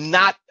anybody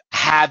not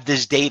have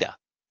this data?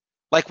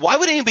 Like, why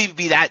would anybody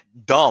be that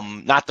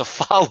dumb not to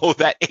follow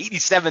that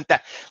 87th?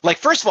 Like,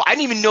 first of all, I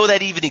didn't even know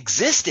that even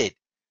existed.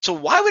 So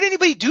why would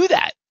anybody do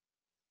that?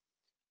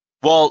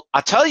 Well,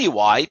 I'll tell you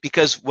why.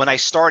 Because when I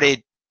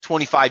started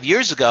 25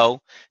 years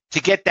ago,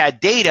 to get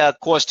that data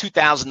cost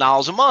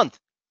 $2,000 a month.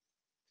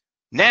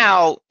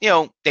 Now,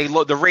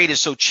 the rate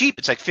is so cheap,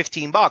 it's like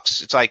 15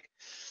 bucks. It's like,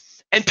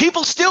 and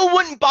people still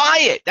wouldn't buy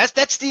it.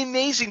 That's the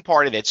amazing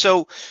part of it.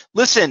 So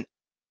listen,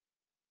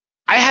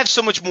 I have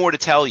so much more to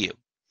tell you.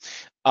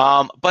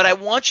 But I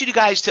want you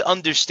guys to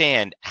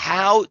understand,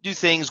 how do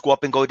things go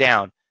up and go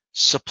down?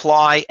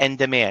 Supply and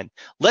demand.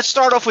 Let's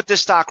start off with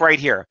this stock right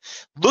here.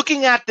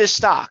 Looking at this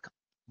stock,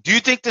 do you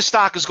think the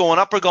stock is going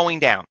up or going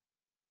down?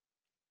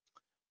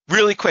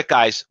 Really quick,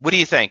 guys, what do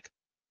you think?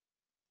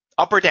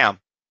 Up or down?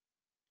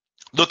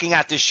 Looking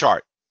at this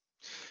chart.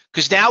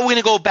 Because now we're going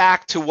to go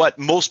back to what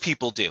most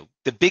people do,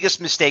 the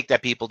biggest mistake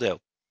that people do.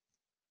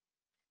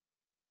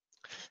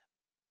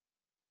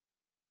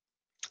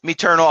 Let me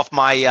turn off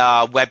my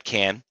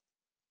webcam,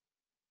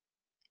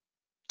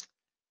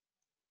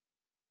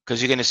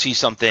 because you're going to see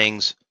some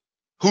things.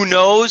 Who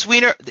knows,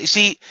 Wiener?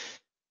 See,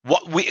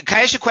 can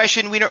I ask you a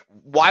question, Wiener?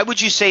 Why would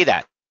you say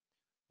that?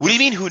 What do you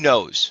mean, who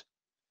knows?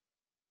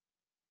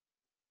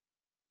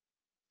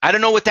 I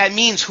don't know what that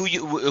means.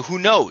 Who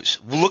knows?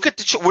 Look at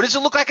the. What does it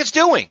look like it's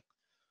doing?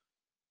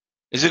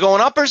 Is it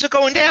going up or is it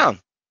going down?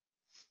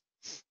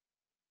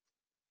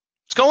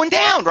 It's going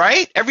down,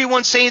 right?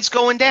 Everyone's saying it's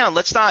going down.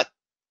 Let's not.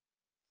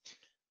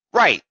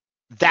 Right.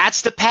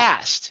 That's the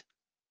past.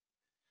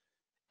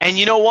 And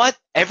you know what?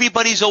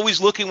 Everybody's always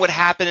looking what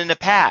happened in the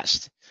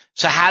past.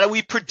 So how do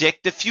we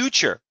predict the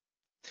future?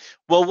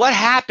 Well, what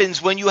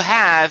happens when you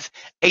have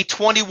a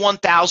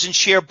 21,000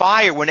 share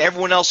buyer when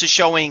everyone else is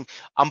showing,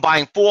 I'm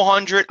buying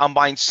 400, I'm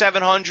buying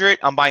 700,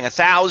 I'm buying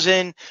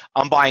 1,000,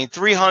 I'm buying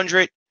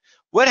 300?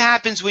 What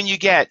happens when you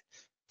get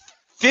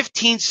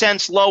 15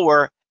 cents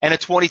lower and a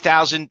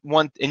 20,000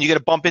 one, and you get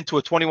a bump into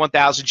a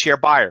 21,000 share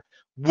buyer?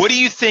 What do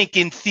you think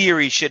in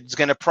theory is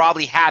going to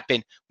probably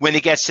happen when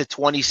it gets to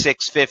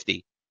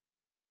 26.50?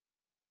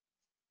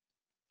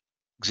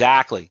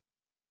 Exactly.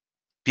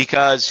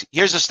 Because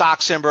here's a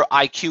stock symbol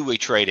IQ we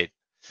traded.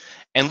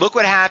 And look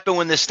what happened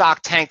when the stock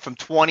tanked from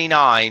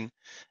 29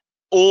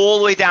 all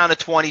the way down to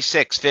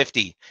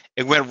 26.50.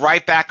 It went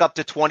right back up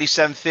to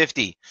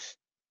 27.50.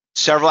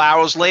 Several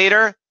hours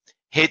later,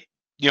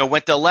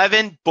 went to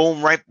 11,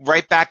 boom,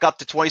 right back up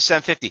to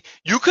 27.50.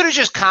 You could have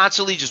just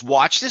constantly just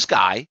watched this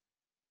guy,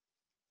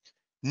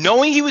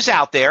 knowing he was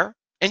out there,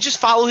 and just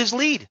follow his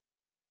lead.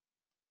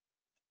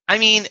 I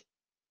mean,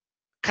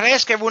 can I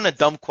ask everyone a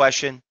dumb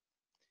question?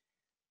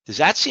 Does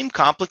that seem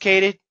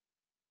complicated?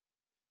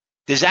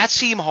 Does that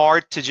seem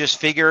hard to just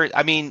figure?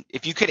 I mean,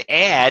 if you could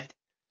add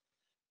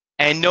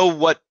and know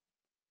what,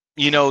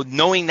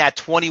 knowing that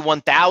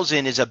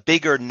 21,000 is a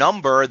bigger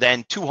number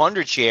than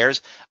 200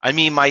 shares. I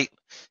mean, my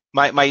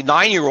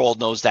 9-year-old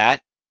knows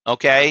that,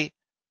 okay?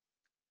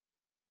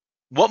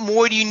 What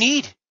more do you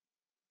need?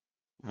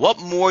 What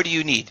more do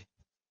you need?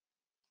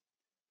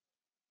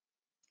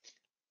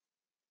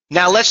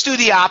 Now, let's do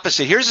the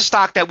opposite. Here's a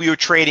stock that we were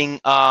trading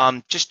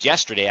just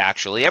yesterday,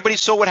 actually. Everybody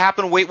saw what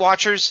happened to Weight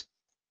Watchers?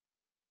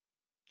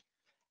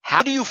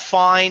 How do you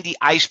find the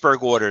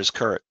iceberg orders,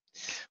 Kurt?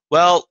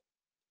 Well,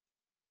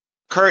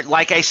 Kurt,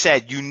 like I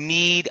said, you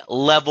need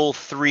level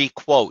 3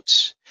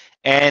 quotes.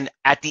 And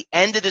at the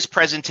end of this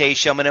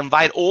presentation, I'm going to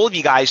invite all of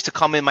you guys to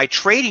come in my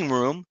trading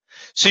room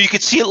so you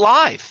could see it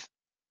live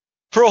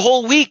for a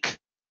whole week.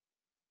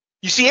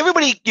 You see,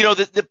 everybody,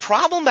 the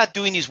problem about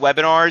doing these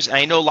webinars, and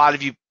I know a lot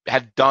of you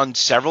have done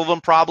several of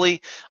them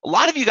probably. A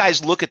lot of you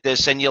guys look at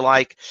this and you're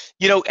like,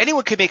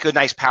 anyone could make a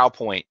nice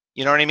PowerPoint.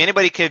 You know what I mean?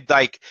 Anybody could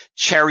like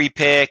cherry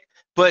pick,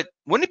 but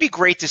wouldn't it be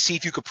great to see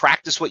if you could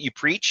practice what you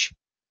preach?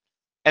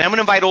 And I'm going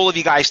to invite all of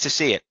you guys to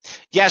see it.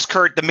 Yes,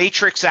 Kurt, the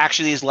matrix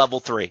actually is level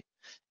 3.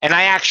 And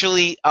I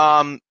actually,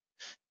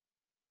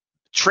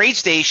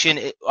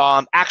 TradeStation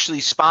actually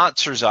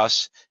sponsors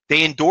us.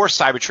 They endorse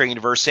Cyber Trading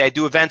University. I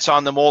do events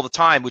on them all the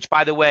time, which,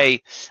 by the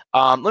way,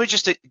 let me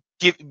just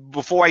give,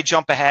 before I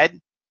jump ahead,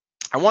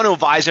 I want to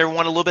advise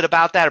everyone a little bit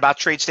about that, about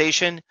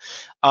TradeStation.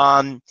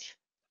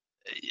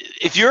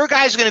 If your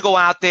guys are going to go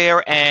out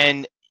there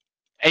and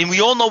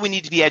we all know we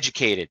need to be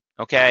educated,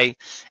 okay?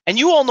 And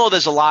you all know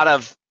there's a lot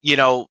of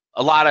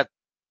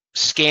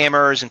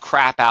scammers and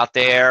crap out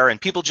there, and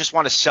people just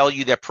want to sell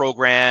you their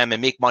program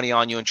and make money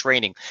on you in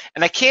training.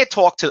 And I can't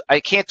talk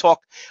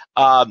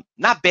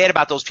not bad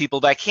about those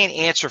people, but I can't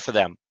answer for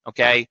them,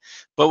 okay?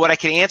 But what I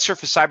can answer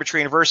for Cyber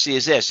Trading University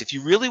is this: if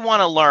you really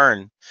want to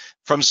learn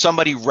from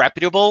somebody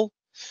reputable,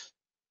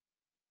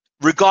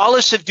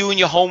 regardless of doing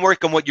your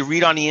homework and what you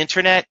read on the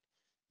internet,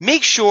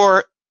 make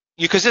sure,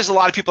 because there's a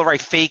lot of people that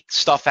write fake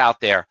stuff out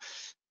there,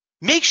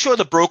 make sure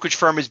the brokerage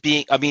firm is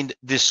the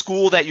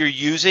school that you're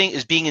using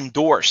is being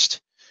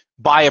endorsed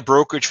by a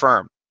brokerage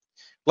firm.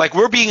 Like,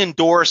 we're being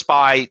endorsed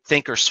by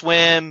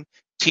Thinkorswim,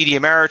 TD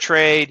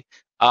Ameritrade,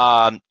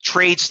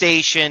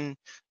 TradeStation.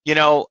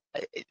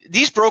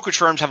 These brokerage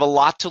firms have a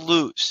lot to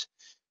lose.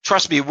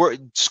 Trust me,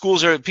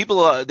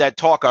 people that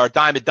talk are a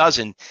dime a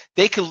dozen.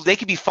 They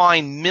could be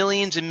fined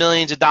millions and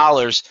millions of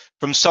dollars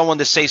from someone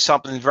to say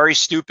something very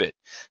stupid.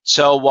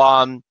 So,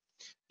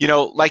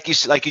 like you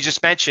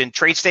just mentioned,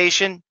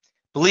 TradeStation,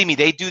 believe me,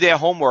 they do their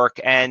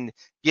homework, and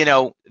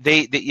they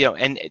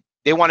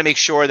want to make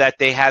sure that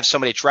they have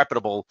somebody that's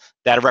reputable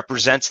that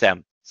represents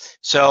them.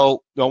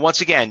 So,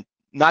 once again,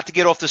 not to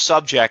get off the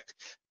subject,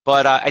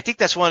 but I think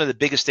that's one of the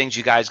biggest things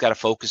you guys got to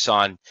focus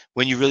on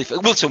when you really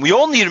listen. We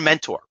all need a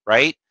mentor,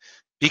 right?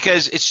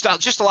 Because it's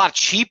just a lot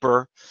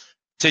cheaper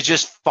to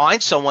just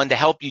find someone to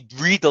help you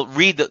read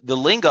the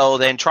lingo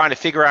than trying to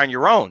figure out on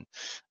your own.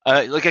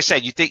 Like I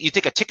said, you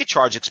think a ticket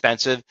charge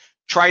expensive.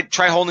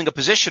 Try holding a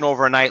position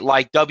overnight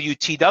like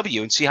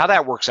WTW and see how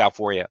that works out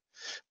for you.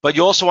 But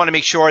you also want to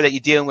make sure that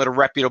you're dealing with a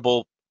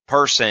reputable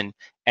person.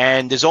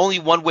 And there's only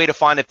one way to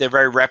find if they're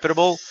very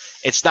reputable.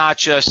 It's not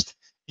just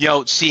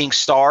seeing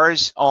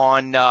stars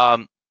on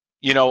on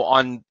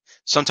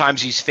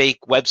sometimes these fake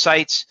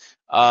websites,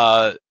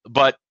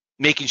 but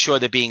making sure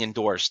they're being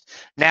endorsed.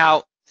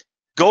 Now,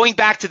 going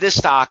back to this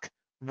stock,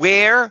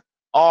 where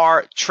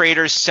are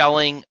traders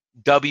selling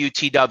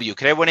WTW?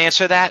 Can everyone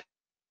answer that?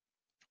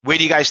 Where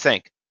do you guys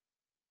think?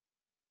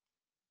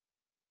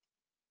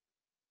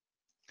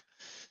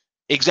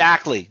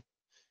 Exactly.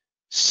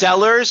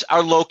 Sellers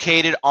are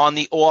located on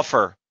the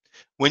offer.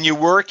 When you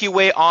work your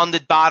way on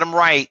the bottom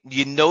right,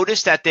 you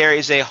notice that there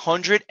is a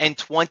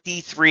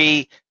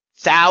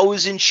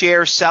 123,000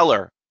 share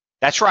seller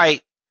That's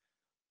right.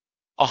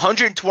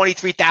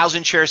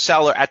 123,000 share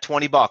seller at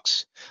 20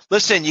 bucks.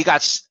 Listen, you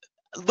got,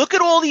 look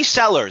at all these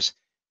sellers.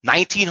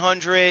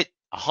 1,900,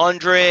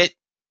 100,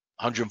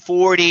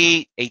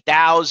 140,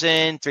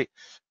 8,000,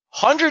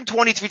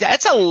 123.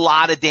 That's a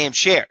lot of damn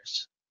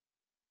shares.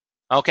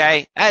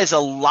 Okay? That is a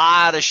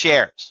lot of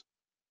shares.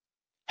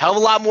 Hell of a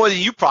lot more than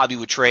you probably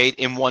would trade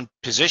in one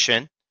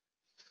position.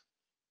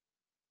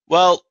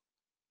 Well,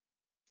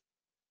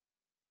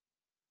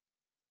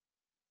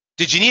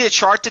 did you need a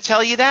chart to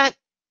tell you that?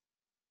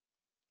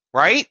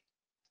 Right?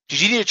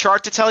 Did you need a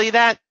chart to tell you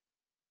that?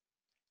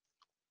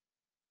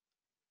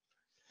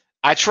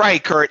 That's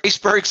right, Kurt.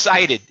 Iceberg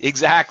excited.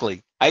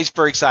 Exactly.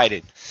 Iceberg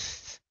excited.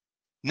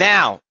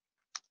 Now,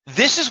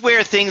 this is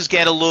where things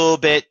get a little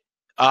bit,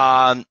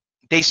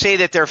 they say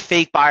that they're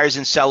fake buyers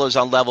and sellers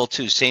on level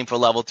 2. Same for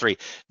level 3.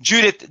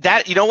 Judith,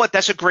 that, you know what?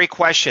 That's a great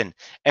question.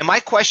 And my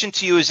question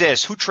to you is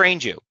this: who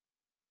trained you?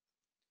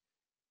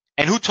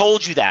 And who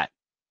told you that?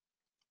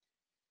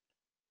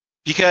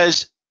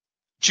 Because,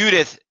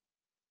 Judith,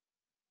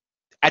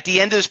 at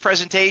the end of this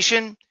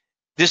presentation,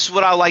 this is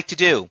what I like to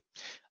do.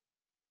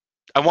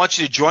 I want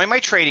you to join my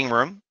trading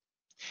room,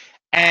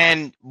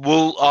 and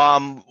we'll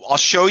I'll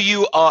show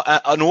you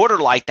an order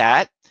like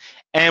that,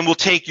 and we'll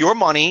take your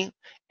money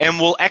and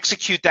we'll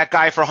execute that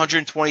guy for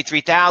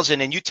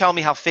 123,000, and you tell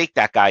me how fake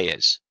that guy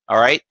is. All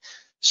right?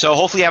 So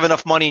hopefully you have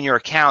enough money in your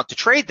account to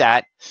trade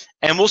that,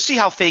 and we'll see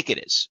how fake it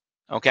is.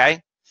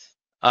 Okay?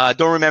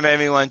 Don't remember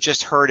everyone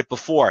just heard it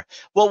before.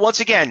 Well, once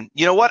again,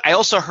 you know what? I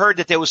also heard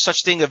that there was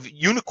such thing of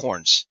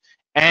unicorns,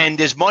 and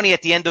there's money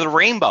at the end of the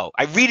rainbow.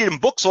 I read it in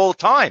books all the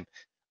time.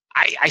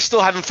 I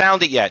still haven't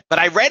found it yet, but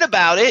I read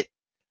about it,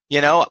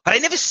 you know, but I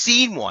never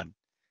seen one.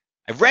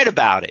 I read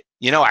about it,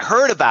 you know, I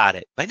heard about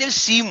it, but I never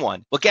seen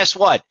one. Well, guess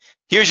what?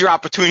 Here's your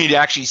opportunity to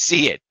actually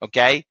see it,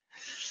 okay?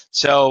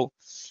 So,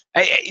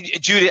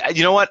 Judy,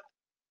 you know what?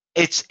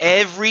 It's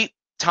every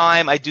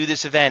time I do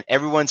this event,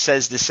 everyone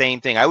says the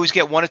same thing. I always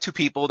get 1 or 2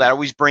 people that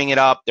always bring it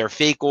up. They're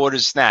fake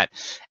orders, and that.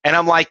 And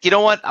I'm like, you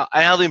know what?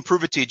 I'll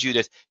improve it to you,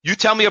 Judith. You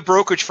tell me a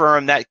brokerage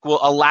firm that will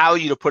allow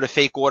you to put a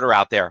fake order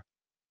out there,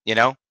 you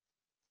know?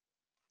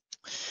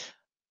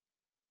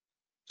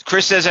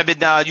 Chris says, I've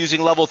been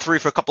using level 3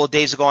 for a couple of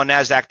days ago on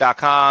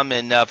NASDAQ.com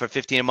and for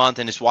 $15 a month,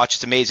 and this watch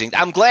is amazing.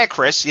 I'm glad,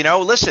 Chris. You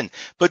know, listen,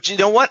 but you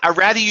know what? I'd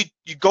rather you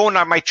go in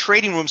my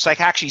trading room so I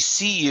can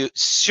actually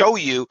show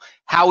you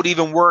how it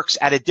even works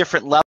at a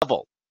different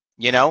level.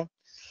 You know,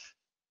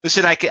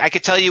 listen, I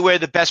could tell you where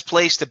the best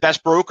place, the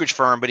best brokerage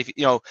firm, but if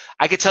you know,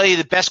 I could tell you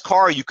the best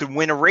car you could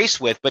win a race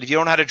with, but if you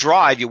don't know how to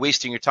drive, you're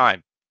wasting your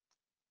time.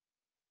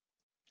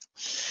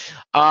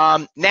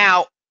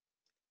 Now,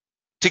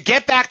 to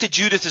get back to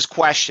Judith's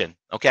question,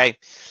 okay?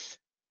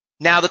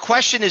 Now the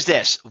question is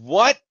this: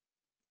 how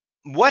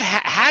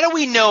do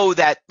we know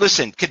that?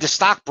 Listen, could the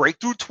stock break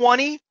through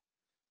 20?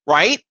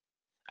 Right?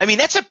 I mean,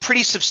 that's a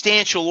pretty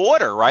substantial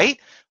order, right?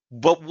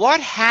 But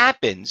what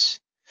happens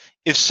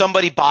if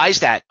somebody buys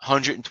that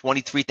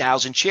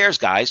 123,000 shares,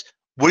 guys?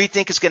 What do you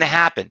think is going to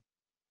happen?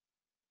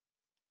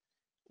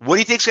 What do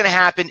you think is going to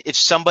happen if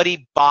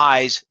somebody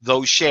buys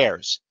those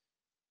shares?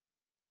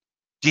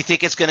 Do you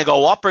think it's going to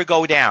go up or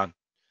go down?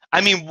 I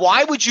mean,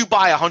 why would you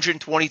buy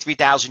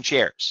 123,000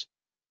 shares?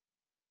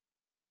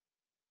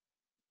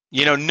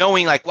 You know,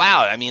 knowing like,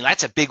 wow, I mean,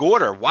 that's a big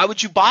order. Why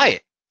would you buy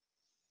it?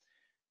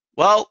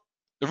 Well,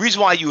 the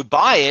reason why you would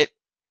buy it,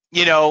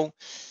 you know,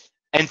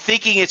 and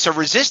thinking it's a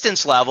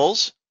resistance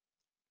levels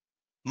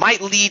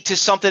might lead to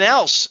something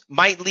else,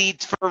 might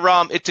lead for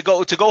it to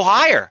go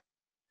higher.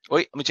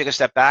 Wait, let me take a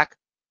step back.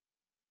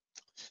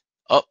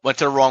 Oh, went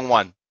to the wrong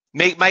one.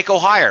 Might go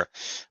higher.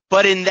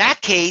 But in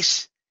that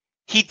case,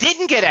 he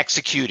didn't get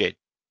executed.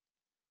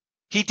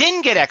 He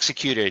didn't get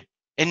executed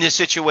in this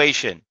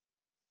situation.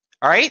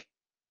 All right?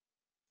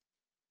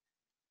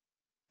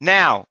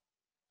 Now,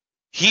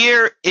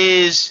 here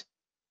is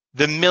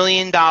the $1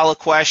 million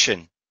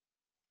question.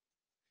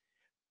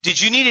 Did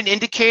you need an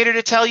indicator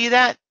to tell you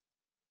that,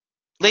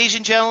 ladies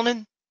and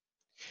gentlemen?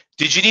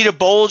 Did you need a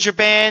Bollinger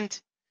Band?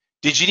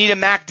 Did you need a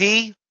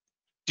MACD?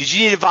 Did you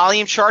need a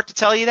volume chart to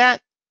tell you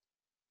that?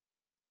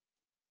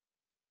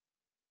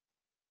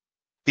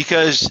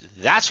 Because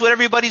that's what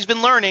everybody's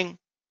been learning.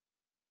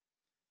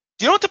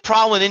 Do you know what the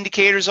problem with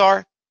indicators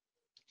are?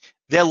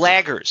 They're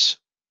laggers,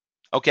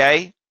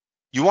 okay?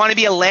 You want to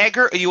be a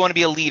lagger or you want to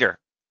be a leader?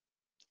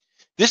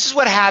 This is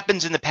what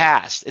happens in the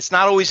past. It's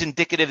not always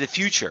indicative of the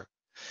future.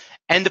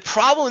 And the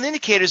problem with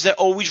indicators, they're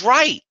always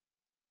right.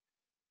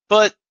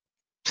 But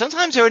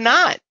sometimes they're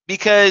not,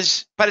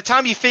 because by the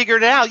time you figure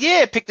it out,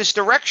 yeah, pick this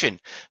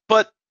direction.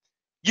 But,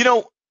 you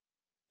know,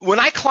 when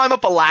I climb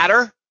up a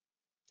ladder,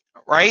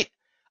 right,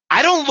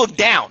 I don't look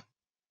down,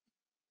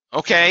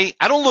 okay?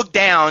 I don't look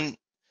down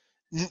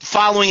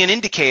following an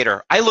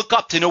indicator. I look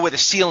up to know where the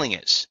ceiling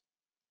is,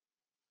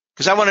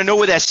 because I want to know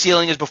where that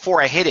ceiling is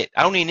before I hit it.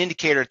 I don't need an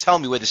indicator to tell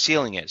me where the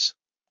ceiling is.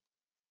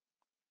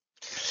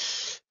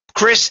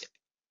 Chris,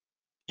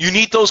 you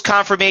need those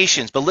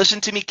confirmations, but listen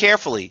to me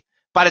carefully.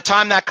 By the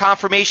time that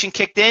confirmation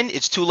kicked in,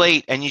 it's too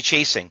late and you're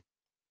chasing.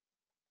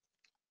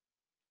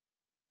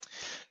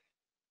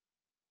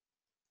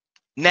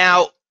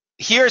 Now,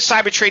 here at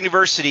Cyber Trade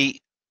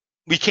University,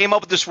 we came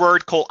up with this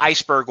word called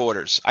iceberg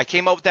orders. I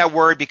came up with that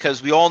word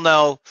because we all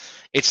know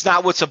it's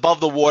not what's above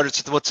the water,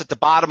 it's what's at the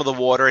bottom of the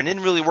water, and it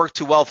didn't really work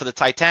too well for the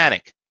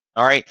Titanic,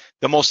 all right?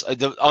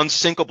 The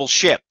unsinkable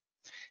ship.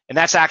 And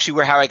that's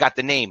actually how I got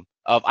the name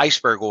of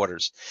iceberg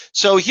orders.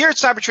 So here at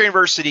Cyber Trade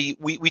University,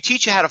 we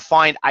teach you how to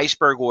find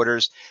iceberg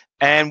orders,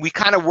 and we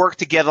kind of work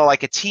together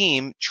like a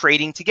team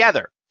trading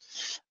together.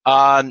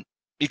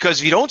 Because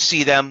if you don't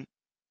see them,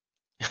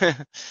 you're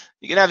going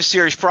to have a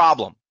serious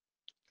problem.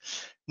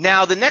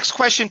 Now, the next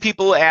question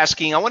people are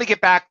asking, I want to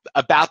get back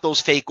about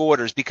those fake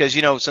orders because,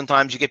 you know,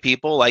 sometimes you get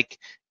people like,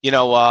 you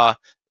know,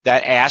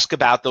 that ask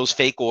about those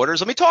fake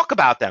orders. Let me talk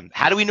about them.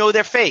 How do we know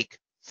they're fake?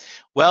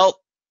 Well,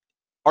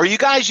 are you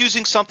guys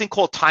using something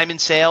called time and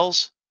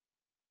sales?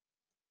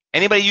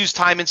 Anybody use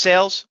time and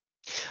sales?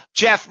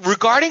 Jeff,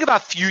 regarding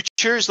about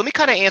futures, let me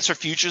kind of answer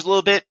futures a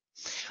little bit.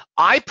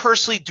 I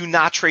personally do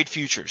not trade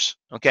futures,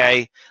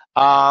 okay?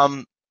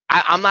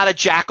 I'm not a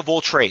jack of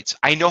all trades.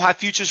 I know how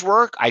futures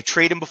work. I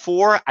trade them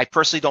before. I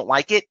personally don't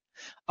like it.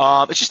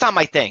 It's just not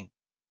my thing,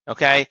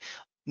 okay?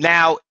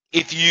 Now,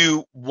 if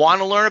you want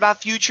to learn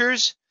about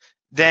futures,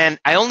 then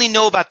I only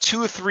know about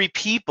 2 or 3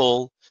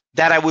 people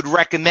that I would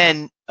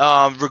recommend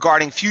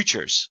regarding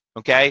futures,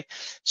 okay?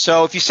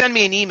 So if you send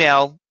me an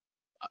email,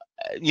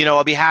 you know,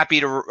 I'll be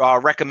happy to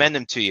recommend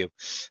them to you.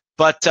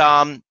 But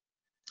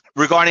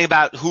regarding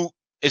about who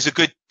is a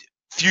good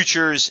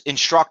futures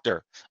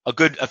instructor,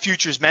 a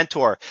futures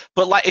mentor.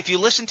 But like, if you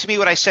listen to me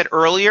what I said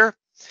earlier,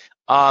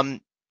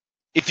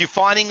 if you're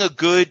finding a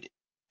good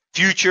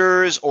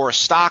futures or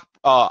stock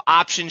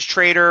options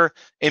trader,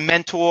 a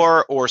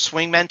mentor or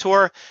swing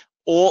mentor,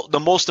 the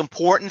most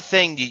important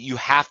thing that you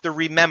have to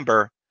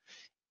remember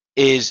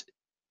is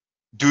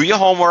do your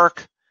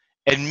homework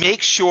and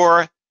make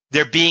sure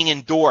they're being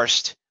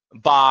endorsed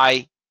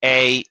by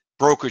a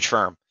brokerage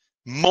firm.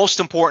 Most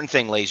important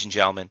thing, ladies and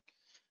gentlemen.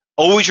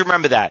 Always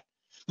remember that.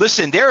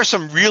 Listen, there are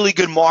some really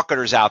good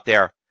marketers out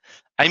there.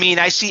 I mean,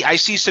 I see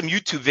some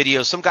YouTube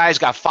videos. Some guys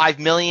got 5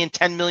 million,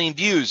 10 million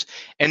views,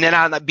 and they're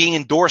not being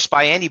endorsed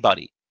by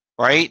anybody,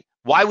 right?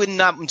 Why wouldn't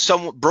not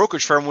some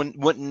brokerage firm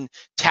wouldn't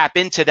tap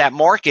into that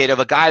market of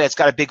a guy that's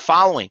got a big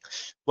following?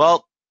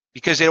 Well,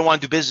 because they don't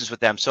want to do business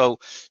with them. So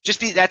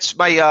that's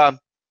my,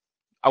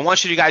 I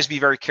want you guys to be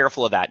very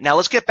careful of that. Now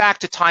let's get back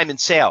to time and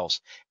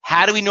sales.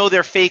 How do we know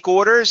they're fake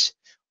orders?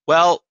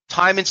 Well,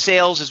 time and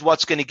sales is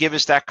what's going to give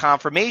us that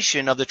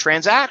confirmation of the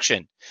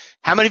transaction.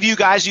 How many of you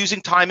guys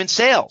using time and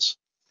sales?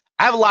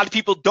 I have a lot of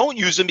people don't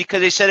use them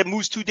because they said it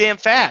moves too damn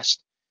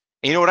fast.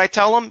 And you know what I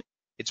tell them?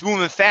 It's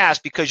moving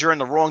fast because you're in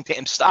the wrong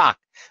damn stock.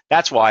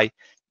 That's why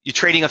you're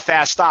trading a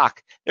fast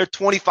stock. There are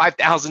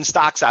 25,000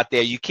 stocks out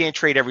there. You can't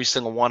trade every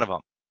single one of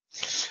them.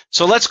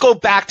 So let's go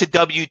back to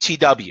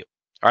WTW,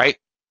 all right?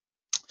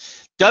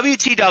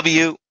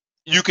 WTW,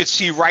 you could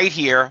see right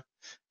here,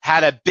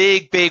 had a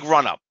big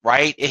run up,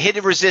 right? It hit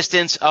the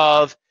resistance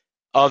of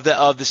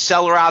the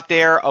seller out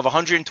there of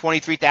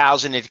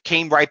 123,000. It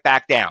came right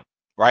back down,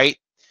 right?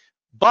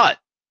 But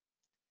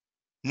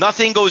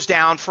nothing goes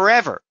down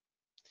forever.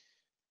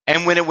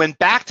 And when it went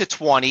back to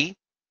 20,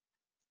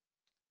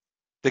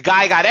 the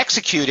guy got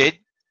executed,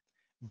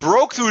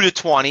 broke through to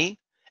 20,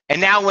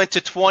 and now went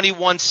to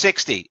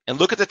 2160. And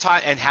look at the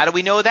time. And how do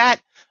we know that?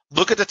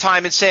 Look at the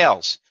time and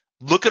sales.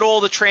 Look at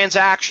all the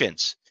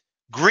transactions.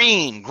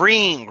 Green,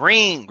 green,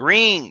 green,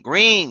 green,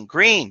 green,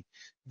 green.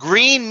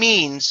 Green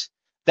means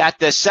that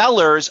the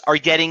sellers are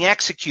getting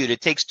executed.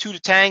 It takes 2 to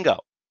tango.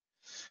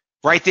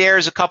 Right there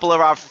is a couple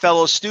of our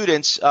fellow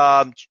students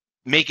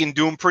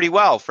doing pretty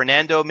well.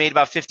 Fernando made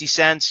about 50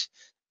 cents.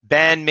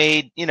 Ben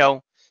made,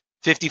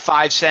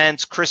 55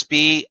 cents. Chris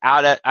B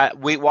out at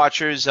Weight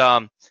Watchers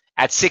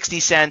at 60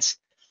 cents.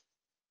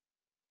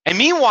 And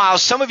meanwhile,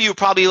 some of you are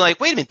probably like,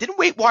 wait a minute, didn't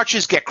Weight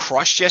Watchers get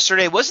crushed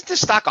yesterday? Wasn't this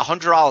stock a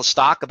 $100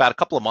 stock about a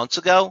couple of months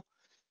ago?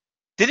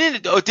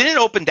 Didn't it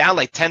open down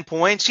like 10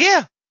 points?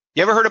 Yeah.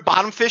 You ever heard of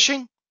bottom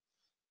fishing?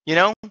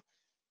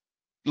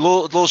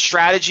 Little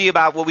strategy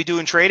about what we do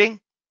in trading.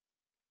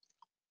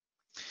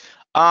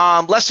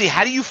 Leslie,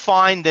 how do you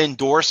find the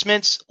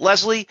endorsements?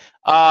 Leslie,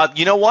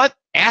 you know what?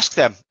 Ask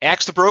them.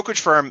 Ask the brokerage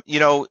firm,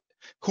 who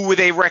would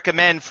they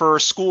recommend for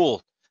a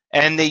school?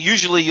 And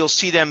you'll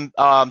see them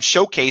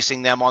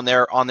showcasing them on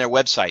their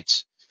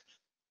websites.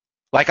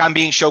 Like I'm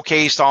being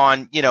showcased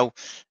on,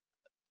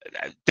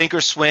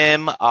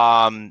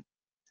 Thinkorswim,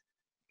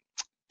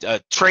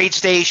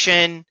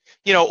 TradeStation,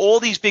 all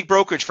these big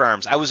brokerage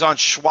firms. I was on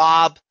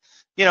Schwab.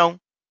 You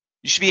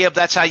should be able.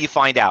 That's how you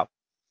find out.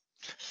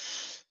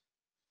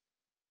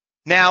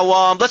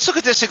 Now, let's look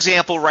at this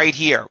example right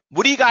here.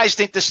 What do you guys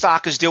think the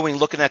stock is doing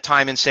looking at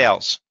time and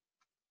sales?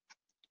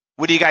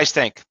 What do you guys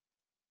think?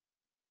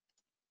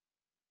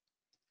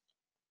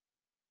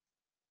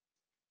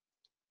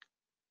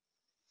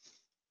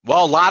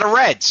 Well, a lot of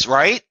reds,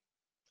 right?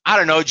 I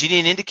don't know. Do you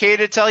need an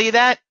indicator to tell you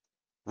that?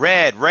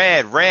 Red,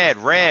 red, red,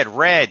 red,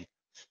 red.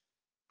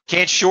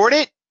 Can't short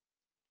it,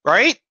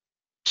 right?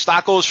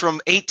 Stock goes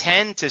from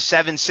 810 to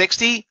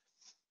 760.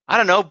 I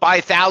don't know. Buy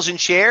 1,000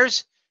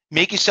 shares.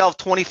 make yourself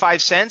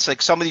 25 cents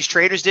like some of these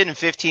traders did in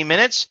 15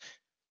 minutes,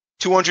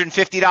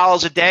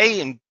 $250 a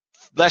day in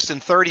less than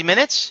 30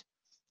 minutes.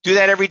 Do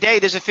that every day.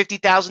 There's a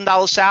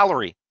 $50,000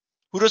 salary.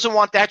 Who doesn't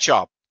want that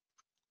job?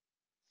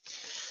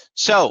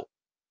 So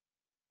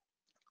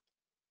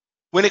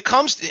when it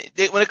comes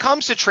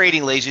to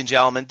trading, ladies and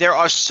gentlemen, there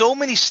are so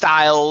many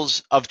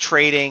styles of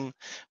trading,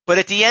 but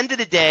at the end of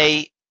the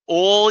day,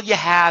 all you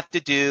have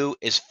to do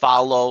is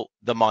follow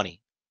the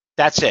money.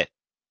 That's it.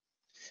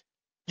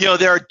 You know,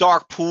 there are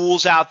dark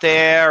pools out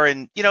there,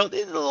 and you know,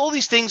 all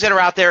these things that are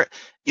out there.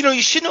 You know,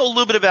 you should know a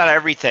little bit about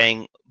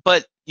everything,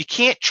 but you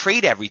can't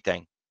trade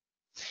everything.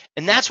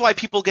 And that's why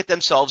people get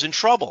themselves in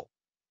trouble.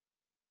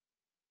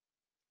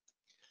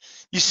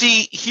 You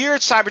see, here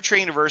at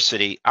CyberTrade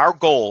University, our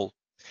goal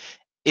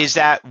is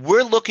that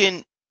we're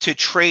looking to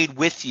trade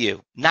with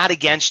you, not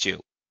against you.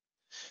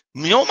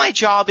 You know what my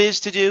job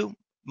is to do?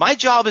 My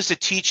job is to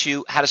teach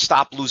you how to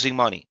stop losing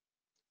money.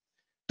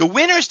 The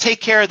winners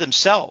take care of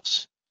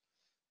themselves.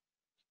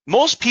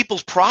 Most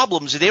people's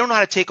problems is they don't know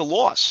how to take a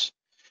loss.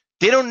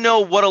 They don't know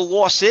what a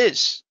loss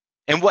is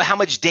and how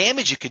much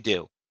damage it could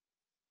do.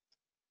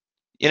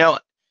 You know,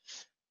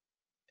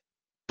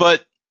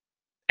 but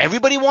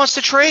everybody wants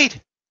to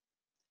trade.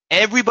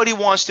 Everybody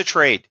wants to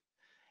trade.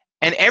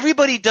 And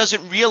everybody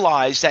doesn't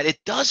realize that it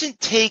doesn't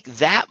take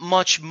that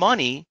much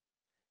money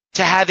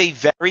to have a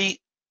very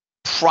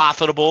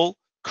profitable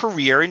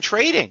career in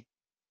trading,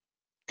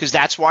 because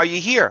that's why you're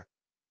here.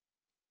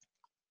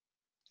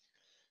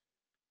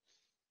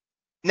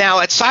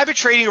 Now, at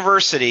CyberTrade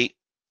University,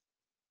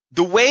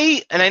 the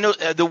way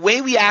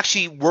we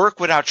actually work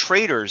with our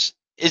traders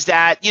is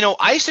that, you know,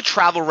 I used to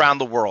travel around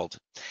the world.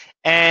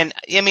 And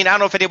I mean, I don't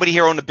know if anybody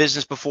here owned a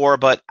business before,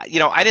 but you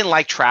know, I didn't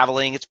like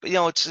traveling.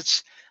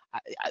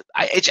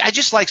 I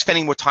just like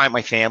spending more time with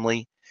my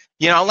family.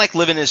 You know, I like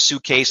living in a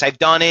suitcase. I've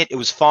done it. It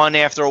was fun.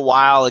 After a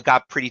while, it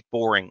got pretty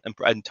boring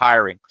and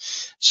tiring.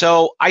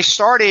 So I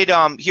started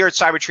here at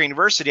CyberTrade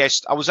University.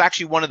 I was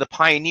actually one of the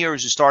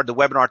pioneers who started the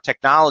webinar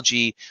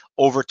technology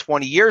over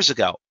 20 years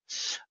ago.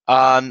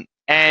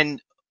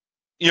 And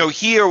you know,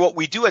 here what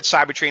we do at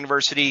CyberTrade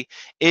University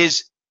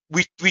is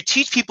we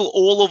teach people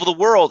all over the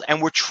world,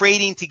 and we're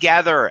trading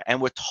together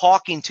and we're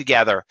talking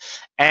together,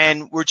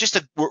 and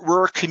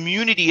we're a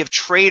community of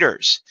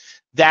traders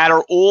that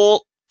are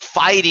all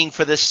fighting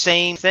for the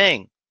same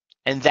thing,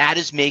 and that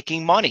is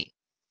making money.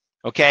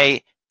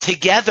 Okay,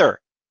 together,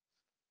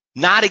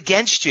 not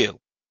against you.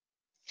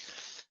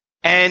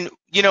 And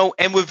you know,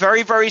 and we're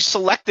very, very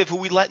selective who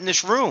we let in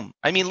this room.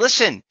 I mean,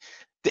 listen,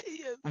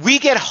 we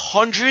get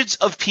hundreds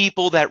of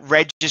people that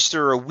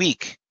register a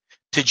week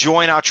to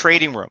join our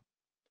trading room.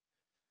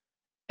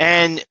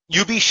 And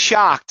you'll be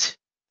shocked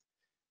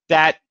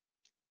that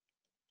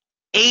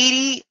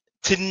 80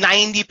 to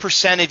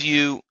 90% of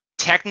you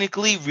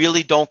technically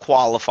really don't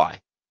qualify.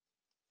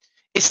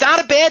 It's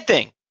not a bad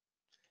thing,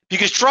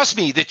 because trust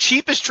me, the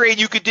cheapest trade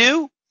you could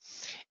do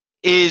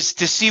is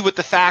to see what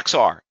the facts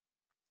are.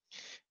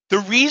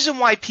 The reason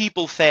why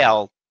people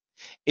fail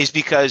is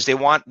because they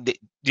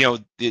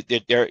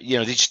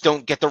just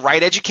don't get the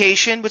right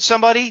education with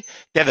somebody.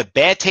 They have a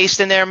bad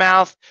taste in their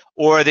mouth,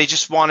 or they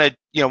just want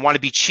to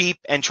be cheap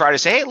and try to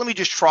say, hey, let me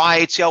just try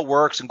it, see how it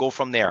works, and go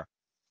from there.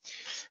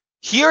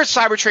 Here at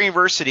CyberTrade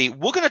University,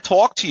 we're going to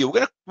talk to you.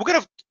 We're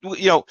going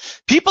to,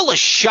 people are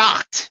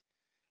shocked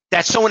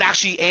that someone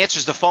actually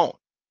answers the phone,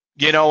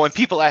 and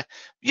people,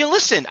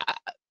 listen,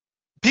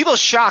 people are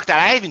shocked that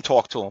I even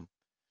talk to them.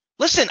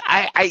 Listen,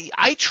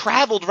 I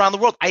traveled around the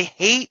world. I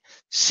hate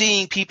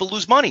seeing people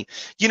lose money.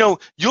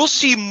 You'll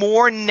see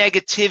more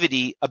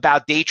negativity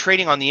about day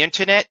trading on the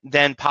internet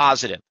than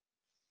positive.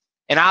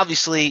 And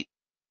obviously,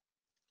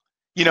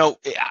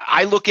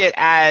 I look at it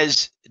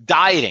as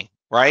dieting,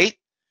 right?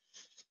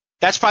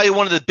 That's probably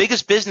one of the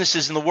biggest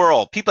businesses in the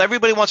world.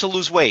 Everybody wants to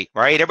lose weight,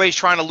 right? Everybody's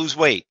trying to lose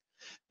weight.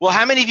 Well,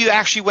 how many of you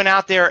actually went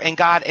out there and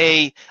got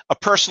a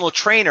personal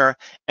trainer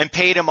and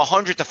paid him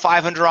 $100 to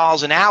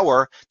 $500 an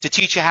hour to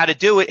teach you how to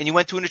do it, and you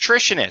went to a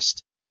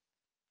nutritionist?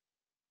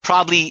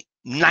 Probably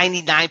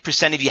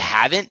 99% of you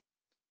haven't.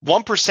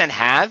 1%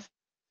 have,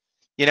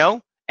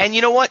 And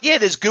you know what? Yeah,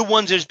 there's good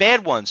ones, there's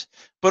bad ones.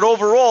 But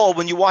overall,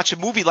 when you watch a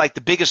movie like The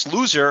Biggest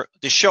Loser,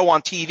 the show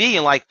on TV,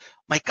 and like,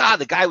 my God,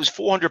 the guy was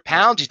 400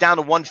 pounds, he's down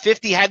to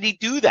 150. How did he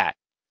do that?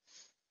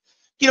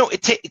 You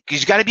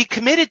got to be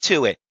committed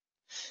to it.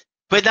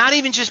 But not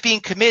even just being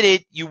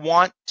committed, you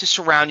want to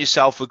surround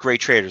yourself with great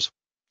traders.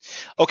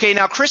 Okay,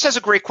 now Chris has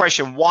a great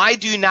question. Why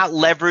do you not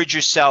leverage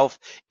yourself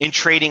in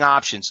trading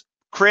options?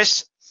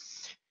 Chris,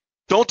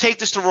 don't take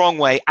this the wrong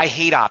way. I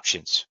hate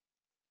options.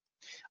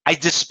 I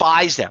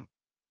despise them.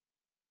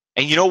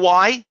 And you know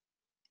why?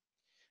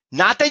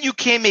 Not that you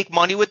can't make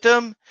money with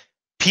them.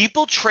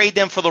 People trade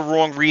them for the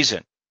wrong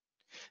reason.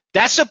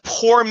 That's a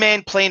poor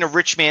man playing a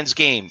rich man's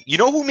game. You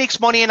know who makes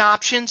money in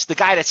options? The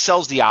guy that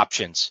sells the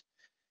options.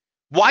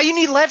 Why you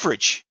need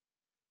leverage?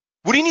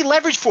 What do you need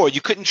leverage for? You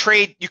couldn't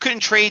trade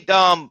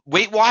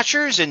Weight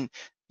Watchers and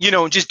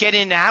just get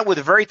in and out with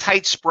a very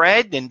tight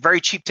spread and very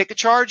cheap ticket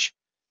charge?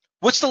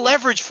 What's the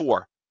leverage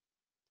for?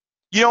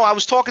 You know, I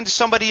was talking to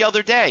somebody the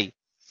other day,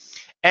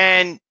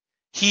 and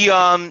he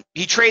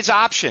trades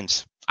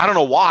options. I don't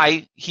know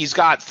why. He's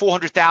got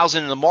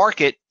 400,000 in the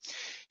market.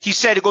 He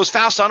said, it goes,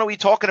 Fausto, I know what you're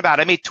talking about.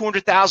 I made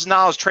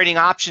 $200,000 trading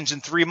options in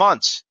 3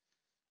 months.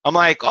 I'm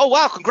like, oh,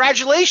 wow,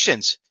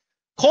 congratulations.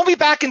 Call me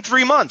back in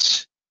 3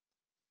 months.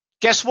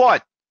 Guess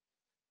what?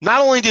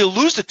 Not only did he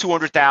lose the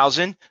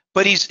 200,000,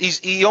 but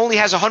he only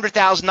has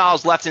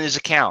 $100,000 left in his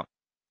account.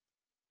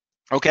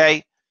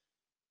 Okay?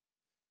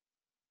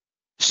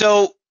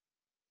 So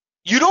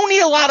you don't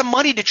need a lot of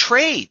money to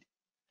trade.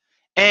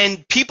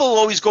 And people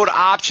always go to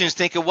options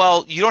thinking,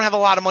 well, you don't have a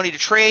lot of money to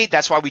trade.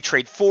 That's why we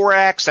trade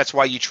forex. That's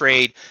why you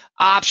trade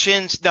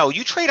options. No,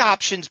 you trade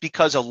options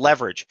because of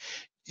leverage.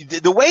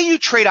 The way you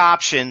trade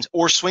options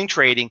or swing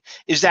trading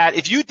is that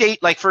if you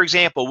date, like for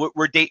example,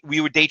 we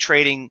were day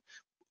trading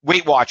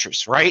Weight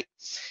Watchers, right?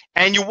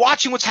 And you're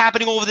watching what's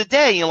happening over the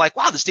day. And you're like,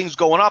 wow, this thing's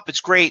going up. It's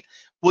great.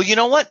 Well, you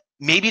know what?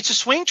 Maybe it's a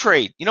swing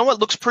trade. You know what?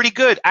 Looks pretty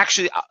good.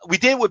 Actually, we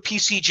did it with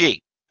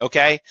PCG.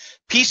 Okay,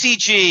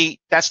 PCG,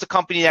 that's the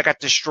company that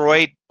got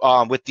destroyed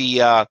with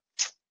the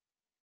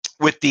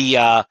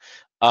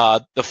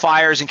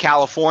fires in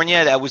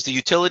California. That was the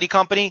utility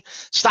company.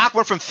 Stock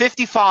went from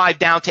 55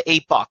 down to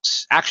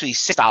 $8, actually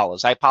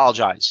 $6. I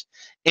apologize,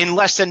 in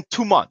less than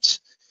 2 months.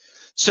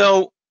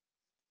 So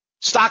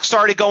stock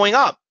started going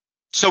up.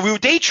 So we were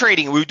day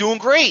trading. We were doing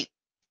great.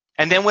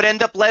 And then what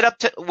ended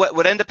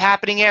up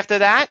happening after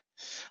that?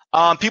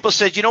 People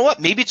said, you know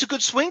what? Maybe it's a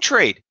good swing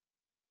trade.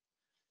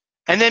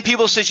 And then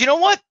people says, you know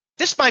what?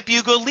 This might be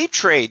a good leap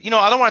trade. You know,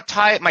 I don't want to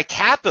tie up my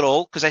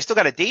capital because I still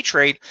got a day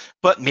trade,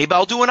 but maybe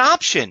I'll do an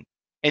option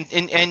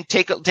and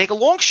take a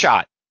long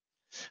shot.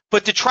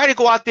 But to try to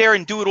go out there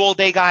and do it all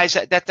day, guys,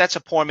 that's a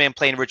poor man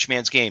playing a rich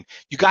man's game.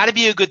 You got to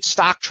be a good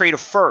stock trader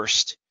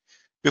first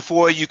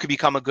before you could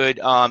become a good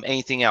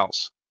anything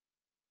else.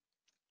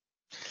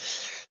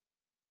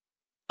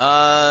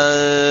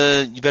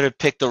 You better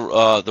pick the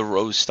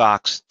rose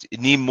stocks. You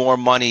need more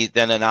money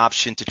than an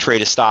option to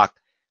trade a stock.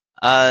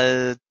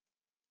 The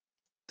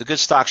good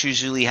stocks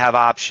usually have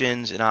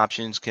options, and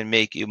options can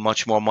make you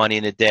much more money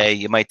in a day.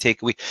 You might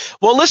take a week.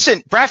 Well,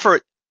 listen,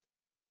 Bradford,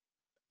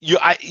 you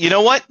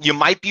know what? You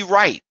might be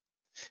right,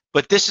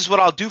 but this is what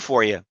I'll do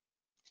for you.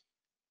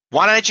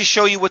 Why don't I just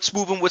show you what's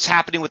moving, what's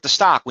happening with the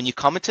stock? When you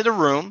come into the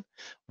room,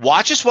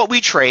 watch us what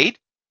we trade,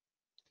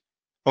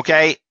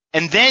 okay?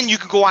 And then you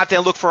can go out there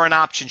and look for an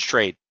options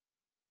trade.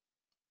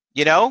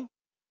 You know?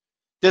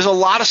 There's a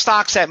lot of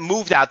stocks that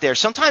moved out there.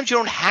 Sometimes you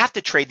don't have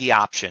to trade the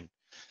option.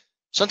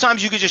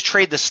 Sometimes you could just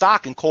trade the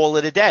stock and call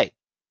it a day.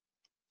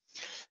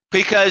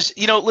 Because,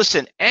 you know,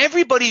 listen,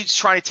 everybody's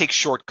trying to take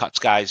shortcuts,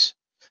 guys.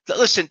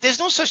 Listen, there's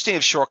no such thing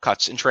as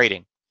shortcuts in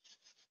trading,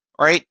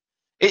 right?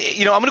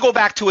 You know, I'm going to go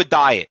back to a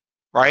diet,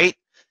 right?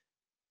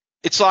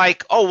 It's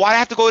like, oh, why do I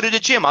have to go to the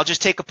gym? I'll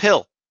just take a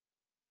pill.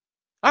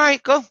 All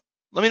right, go.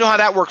 Let me know how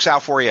that works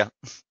out for you.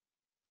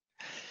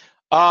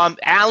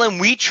 Alan,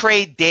 we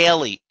trade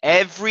daily,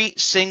 every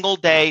single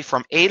day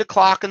from 8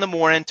 o'clock in the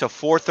morning to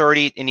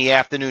 4:30 in the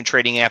afternoon,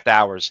 trading after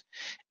hours.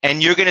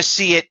 And you're going to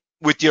see it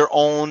with your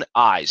own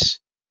eyes.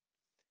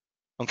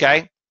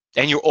 Okay?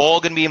 And you're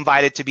all going to be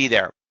invited to be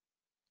there.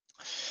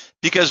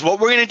 Because what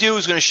we're going to do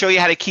is going to show you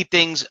how to keep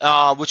things,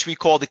 which we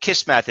call the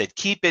KISS method.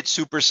 Keep it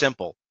super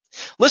simple.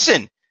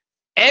 Listen,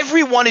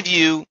 every one of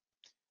you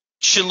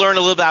should learn a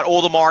little about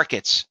all the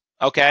markets.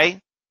 Okay?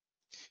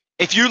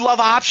 If you love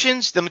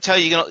options, then I'm going to tell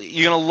you,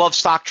 you're gonna love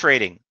stock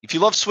trading. If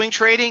you love swing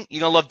trading, you're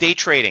going to love day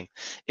trading.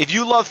 If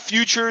you love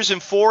futures and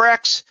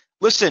forex,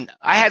 listen,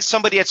 I had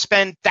somebody that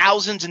spent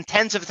thousands and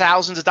tens of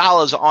thousands of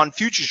dollars on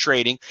futures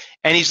trading,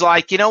 and he's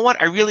like, you know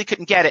what? I really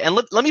couldn't get it. And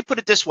let me put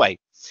it this way.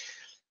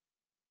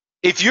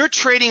 If you're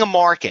trading a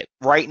market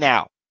right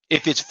now,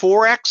 if it's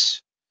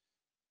forex,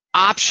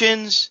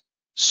 options,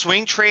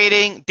 swing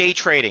trading, day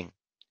trading,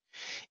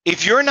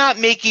 if you're not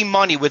making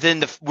money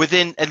within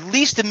at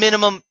least the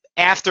minimum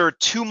after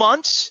 2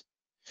 months,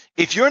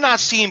 if you're not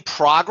seeing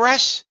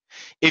progress,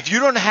 if you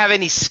don't have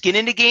any skin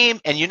in the game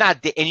and you're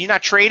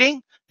not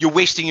trading, you're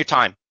wasting your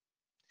time.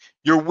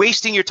 You're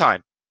wasting your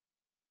time.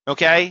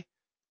 Okay?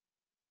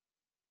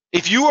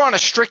 If you are on a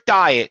strict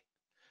diet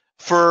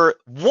for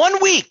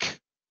 1 week,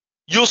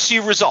 you'll see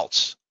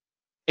results.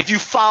 If you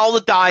follow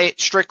the diet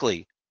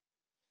strictly.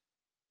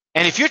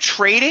 And if you're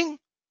trading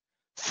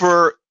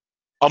for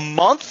a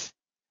month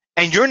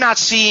and you're not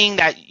seeing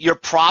that you're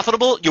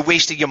profitable, you're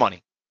wasting your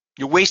money.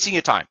 You're wasting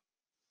your time.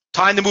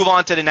 Time to move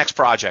on to the next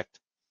project.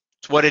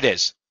 It's what it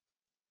is.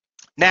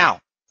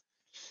 Now,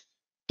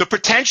 the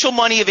potential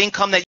money of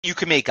income that you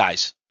can make,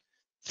 guys.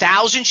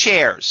 1,000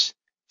 shares,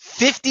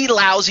 50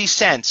 lousy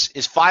cents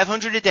is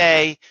 500 a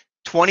day,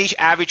 20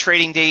 average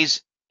trading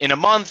days in a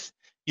month.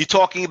 You're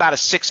talking about a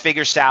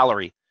 6-figure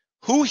salary.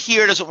 Who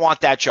here doesn't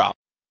want that job?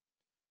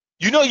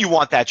 You know you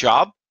want that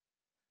job,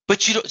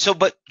 but you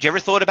ever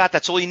thought about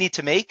that's all you need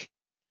to make?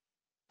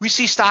 We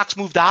see stocks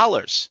move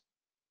dollars.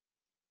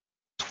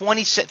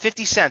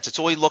 50 cents, it's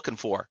all you're looking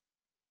for.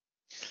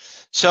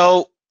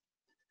 So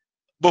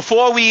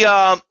before we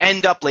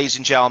end up, ladies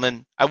and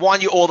gentlemen, I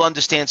want you all to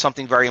understand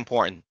something very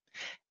important.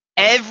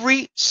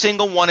 every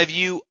single one of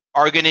you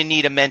are going to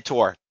need a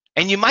mentor,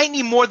 and you might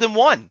need more than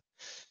one.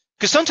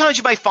 Because sometimes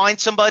you might find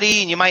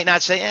somebody and you might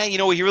not say, you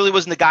know, he really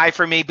wasn't the guy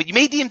for me, but you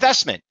made the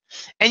investment.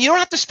 And you don't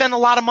have to spend a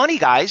lot of money,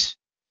 guys.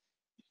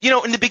 You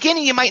know, in the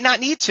beginning, you might not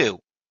need to.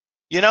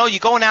 You know, you're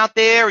going out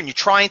there and you're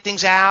trying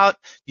things out.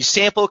 You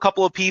sample a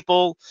couple of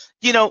people.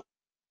 You know,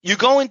 you're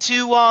going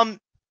to,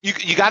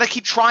 you got to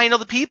keep trying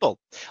other people.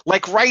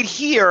 Like right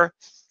here,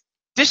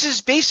 this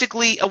is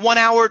basically a 1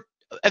 hour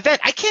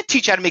event. I can't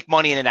teach you how to make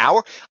money in an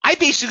hour. I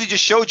basically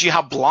just showed you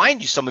how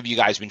blind some of you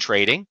guys have been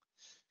trading.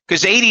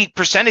 Because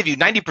 80% of you,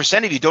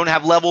 90% of you don't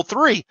have level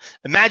 3.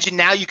 Imagine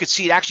now you could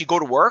see it actually go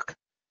to work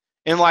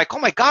and like, oh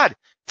my God,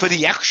 for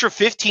the extra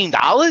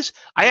 $15,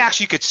 I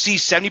actually could see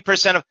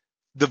 70% of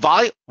the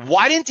volume.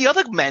 Why didn't the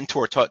other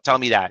mentor tell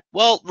me that?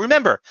 Well,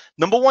 remember,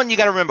 number one, you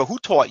got to remember who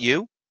taught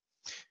you,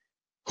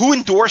 who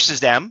endorses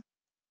them,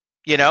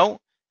 you know,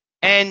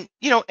 and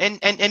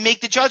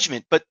make the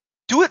judgment. But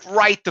do it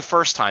right the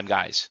first time,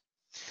 guys.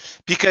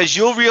 Because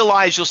you'll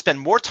realize you'll spend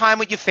more time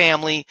with your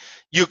family.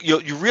 You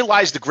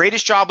realize the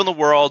greatest job in the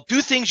world.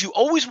 Do things you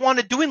always want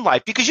to do in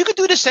life because you could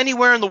do this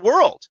anywhere in the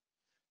world.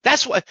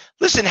 That's what.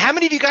 Listen, how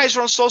many of you guys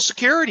are on Social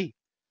Security?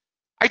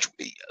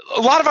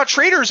 A lot of our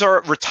traders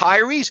are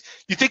retirees.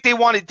 You think they're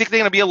going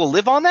to be able to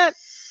live on that?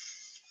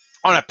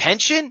 On a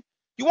pension?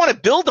 You want to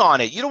build on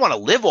it. You don't want to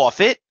live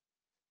off it.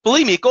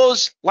 Believe me, it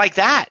goes like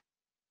that.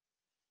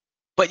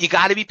 But you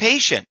got to be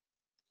patient.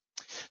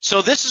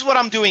 So this is what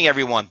I'm doing,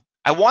 everyone.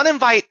 I want to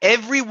invite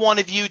every one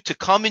of you to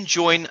come and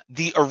join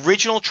the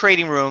original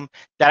trading room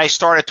that I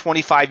started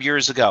 25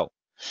 years ago.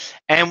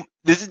 And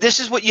this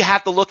is what you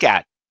have to look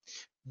at.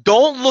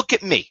 Don't look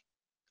at me,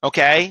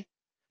 okay?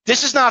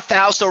 This is not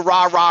Fausto,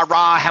 rah, rah,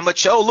 rah, how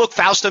much, oh, look,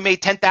 Fausto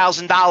made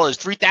 $10,000,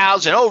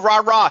 $3,000, oh, rah,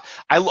 rah,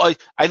 I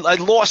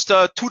lost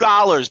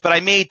 $2, but I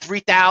made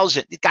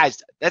 $3,000.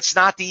 Guys, that's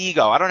not the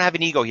ego. I don't have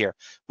an ego here.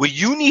 What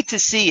you need to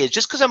see is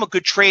just because I'm a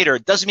good trader,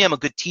 it doesn't mean I'm a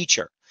good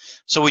teacher.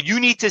 So what you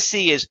need to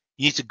see is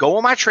you need to go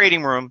in my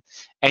trading room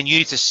and you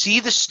need to see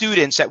the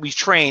students that we've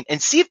trained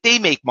and see if they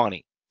make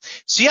money.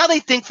 See how they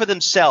think for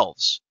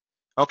themselves,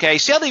 okay?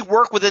 See how they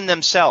work within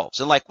themselves.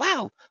 And like,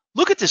 wow,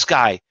 look at this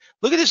guy.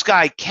 Look at this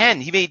guy, Ken.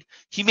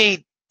 He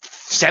made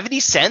 70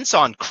 cents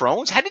on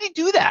Crohn's. How did he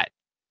do that?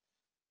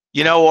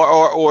 You know,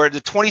 or the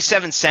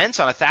 27 cents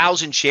on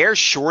 1,000 shares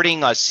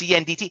shorting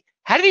CNDT.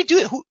 How did he do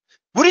it?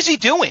 What is he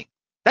doing?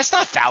 That's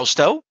not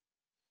Fausto.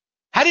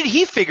 How did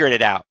he figure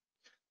it out?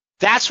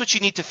 That's what you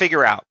need to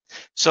figure out.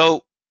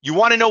 So you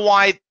want to know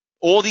why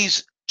all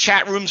these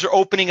chat rooms are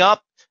opening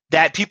up,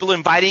 that people are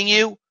inviting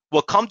you?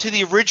 Well, come to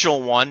the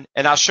original one,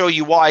 and I'll show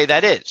you why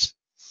that is.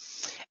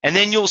 And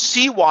then you'll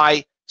see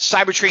why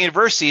Cybertrade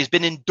University has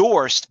been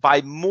endorsed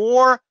by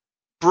more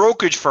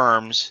brokerage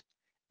firms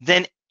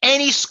than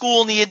any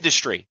school in the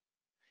industry.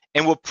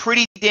 And we're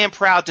pretty damn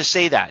proud to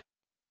say that.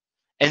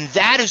 And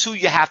that is who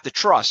you have to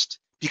trust,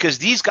 because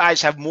these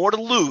guys have more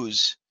to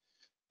lose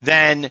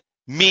than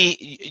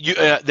me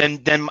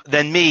getting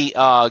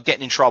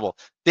in trouble.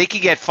 They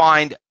could get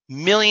fined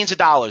millions of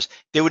dollars.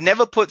 They would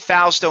never put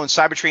Fausto and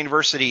Cybertrade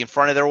University in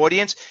front of their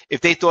audience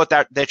if they thought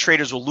that their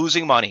traders were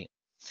losing money.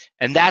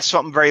 And that's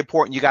something very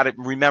important you got to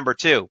remember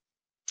too.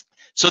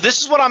 So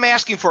this is what I'm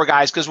asking for,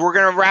 guys, because we're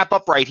going to wrap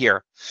up right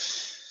here.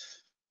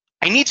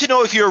 I need to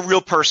know if you're a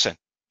real person,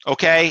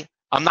 okay?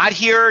 I'm not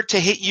here to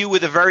hit you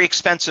with a very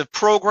expensive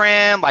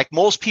program like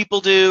most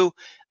people do.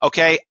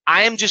 Okay,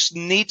 I am just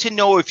need to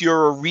know if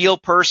you're a real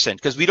person,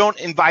 because we don't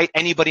invite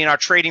anybody in our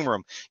trading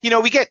room. You know,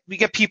 we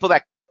get people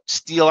that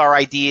steal our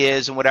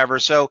ideas and whatever.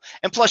 So,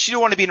 and plus you don't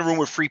want to be in a room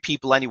with free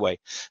people anyway.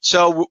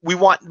 So we're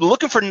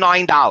looking for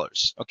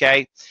 $9,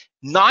 okay?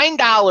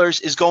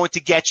 $9 is going to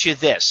get you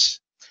this.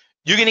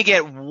 You're going to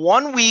get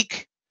 1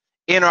 week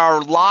in our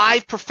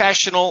live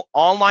professional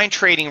online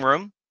trading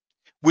room,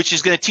 which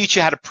is going to teach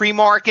you how to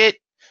pre-market.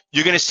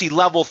 You're going to see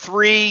level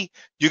 3.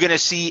 You're going to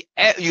see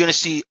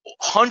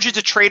hundreds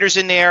of traders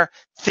in there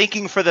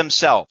thinking for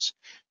themselves.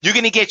 You're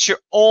going to get your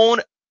own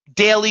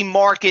daily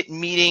market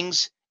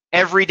meetings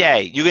every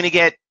day. You're going to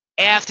get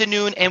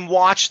afternoon and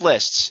watch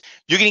lists.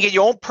 You're going to get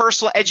your own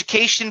personal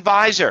education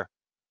advisor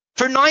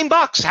for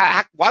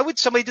 $9. Why would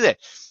somebody do that?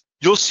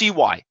 You'll see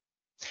why.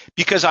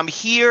 Because I'm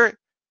here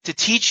to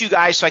teach you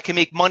guys so I can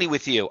make money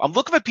with you. I'm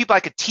looking for people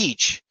I could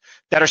teach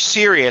that are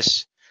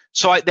serious,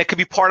 so that could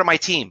be part of my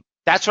team.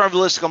 That's what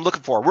I'm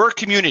looking for. We're a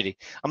community.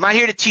 I'm not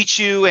here to teach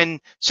you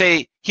and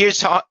say,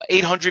 here's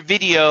 800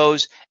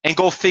 videos and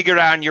go figure it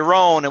out on your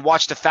own and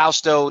watch the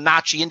Fausto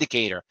Nachi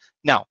indicator.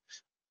 No,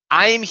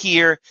 I am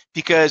here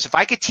because if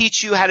I could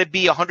teach you how to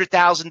be a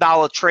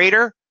 $100,000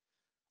 trader,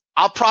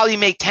 I'll probably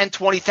make 10,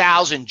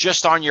 20,000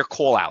 just on your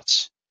call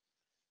outs.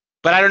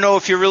 But I don't know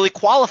if you're really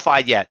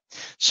qualified yet.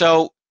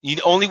 So the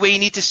only way you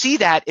need to see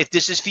that if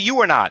this is for you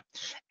or not.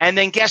 And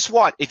then guess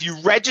what? If you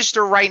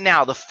register right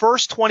now, the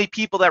first 20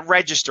 people that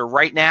register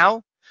right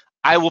now,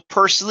 I will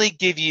personally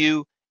give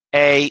you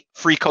a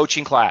free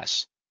coaching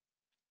class.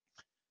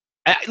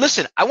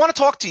 Listen, I want to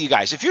talk to you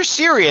guys. If you're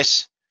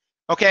serious,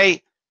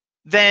 okay,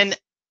 then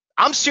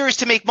I'm serious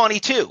to make money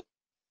too.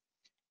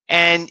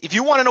 And if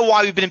you want to know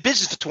why we've been in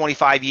business for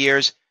 25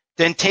 years,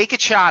 then take a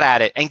shot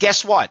at it. And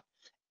guess what?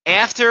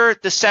 After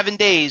the 7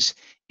 days,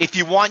 if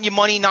you want your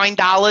money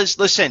 $9,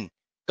 listen,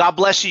 God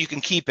bless you, you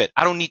can keep it.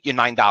 I don't need your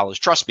 $9.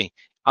 Trust me.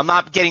 I'm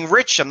not getting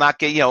rich. I'm not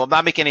getting, I'm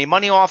not making any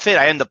money off it.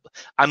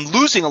 I'm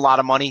losing a lot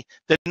of money.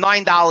 The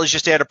 $9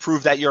 just there to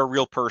prove that you're a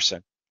real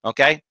person.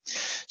 Okay.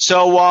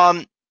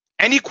 So,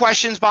 any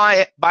questions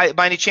by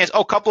any chance?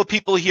 Oh, a couple of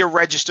people here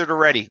registered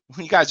already.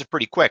 You guys are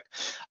pretty quick.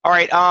 All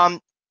right.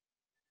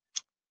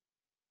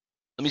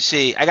 Let me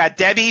see. I got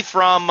Debbie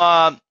from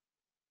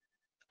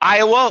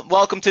Iowa.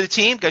 Welcome to the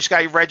team. Just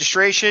got your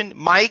registration.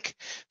 Mike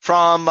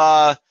from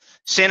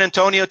San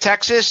Antonio,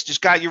 Texas.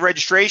 Just got your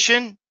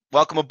registration.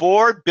 Welcome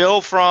aboard.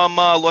 Bill from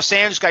Los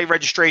Angeles. Got your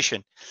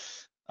registration.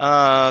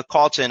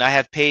 Carlton, I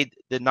have paid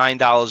the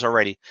 $9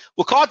 already.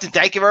 Well, Carlton,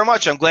 thank you very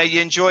much. I'm glad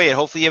you enjoy it.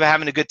 Hopefully you're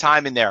having a good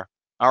time in there.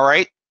 All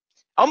right.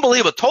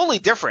 Unbelievable. Totally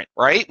different,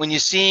 right? When you're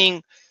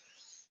seeing,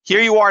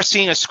 here you are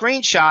seeing a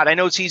screenshot. I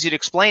know it's easy to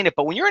explain it,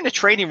 but when you're in the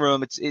trading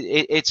room,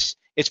 it's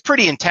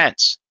pretty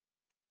intense.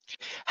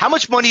 How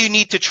much money you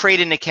need to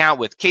trade an account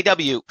with?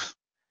 KW,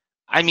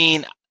 I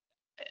mean,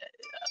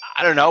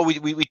 I don't know.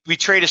 We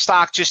traded a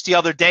stock just the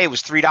other day. It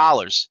was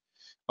 $3.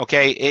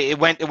 Okay, it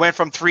went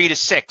from 3 to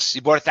 6.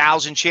 You bought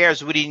 1,000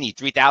 shares. What do you need?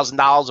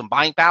 $3,000 in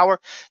buying power?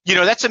 You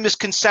know, that's a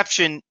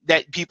misconception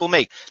that people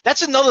make.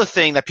 That's another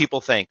thing that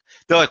people think.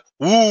 They're like,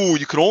 ooh,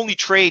 you can only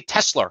trade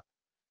Tesla.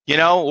 You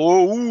know,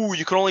 ooh,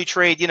 you can only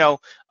trade,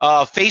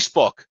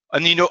 Facebook.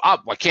 And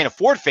I can't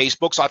afford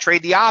Facebook, so I'll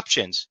trade the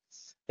options.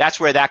 That's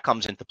where that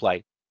comes into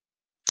play.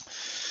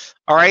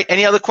 All right,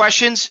 any other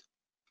questions?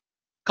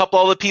 A couple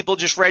other people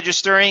just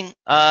registering.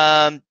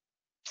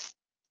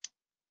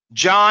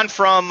 John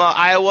from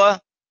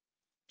Iowa,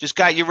 just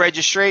got your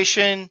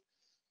registration.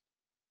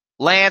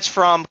 Lance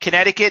from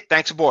Connecticut,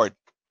 thanks aboard.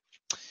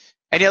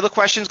 Any other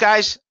questions,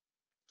 guys?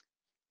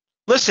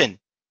 Listen,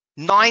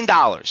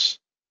 $9.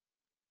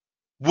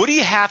 What do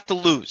you have to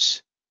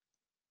lose?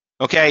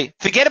 Okay,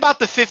 forget about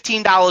the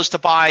 $15 to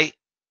buy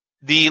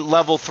the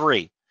level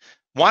 3.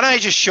 Why don't I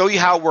just show you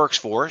how it works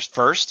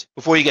first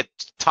before you get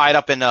tied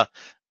up in a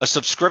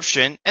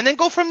subscription, and then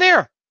go from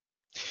there.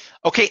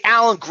 Okay,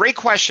 Alan, great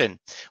question.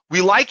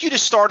 We like you to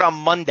start on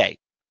Monday.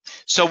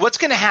 So what's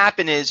going to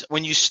happen is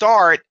when you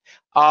start,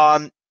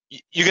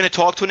 you're going to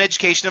talk to an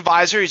education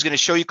advisor. He's going to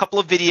show you a couple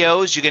of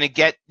videos. You're going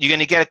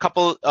to get a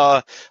couple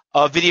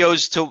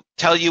videos to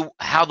tell you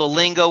how the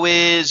lingo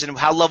is and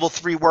how level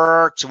 3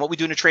 works and what we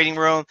do in the trading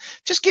room.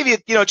 Just give you,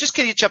 just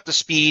get you up to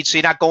speed so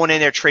you're not going in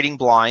there trading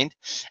blind.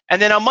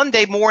 And then on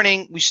Monday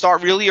morning, we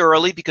start really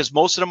early because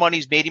most of the money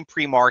is made in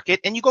pre-market,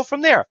 and you go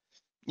from there,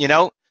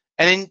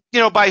 And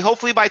then,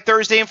 hopefully by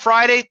Thursday and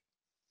Friday,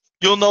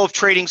 you'll know if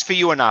trading's for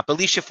you or not. But at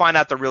least you'll find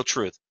out the real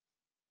truth.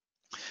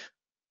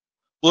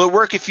 Will it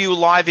work if you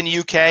live in the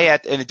UK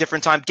at a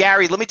different time?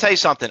 Gary, let me tell you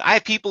something. I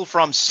have people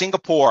from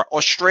Singapore,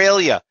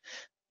 Australia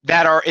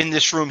that are in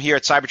this room here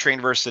at Cybertrade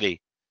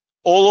University,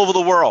 all over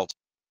the world.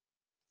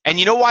 And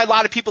you know why a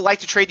lot of people like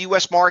to trade the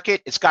U.S.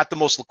 market? It's got the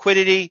most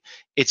liquidity.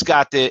 It's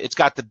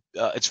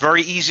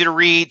very easy to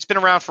read. It's been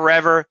around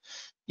forever.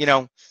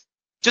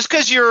 Just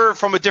because you're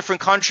from a different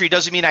country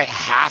doesn't mean I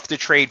have to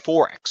trade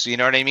forex. You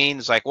know what I mean?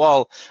 It's like,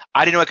 well,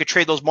 I didn't know I could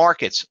trade those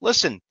markets.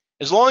 Listen,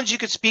 as long as you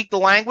can speak the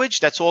language,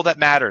 that's all that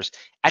matters.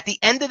 At the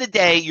end of the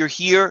day, you're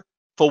here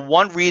for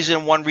one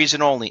reason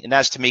only, and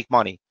that's to make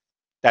money.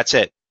 That's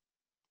it.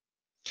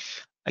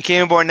 I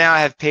came aboard now.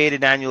 I have paid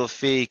an annual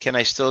fee. Can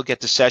I still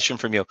get the session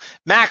from you?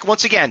 Mac,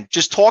 once again,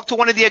 just talk to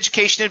one of the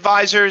education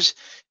advisors.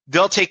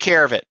 They'll take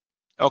care of it.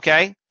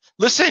 Okay?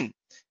 Listen.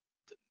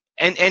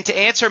 And to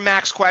answer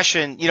Mac's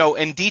question,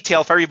 in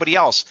detail for everybody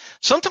else,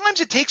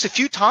 sometimes it takes a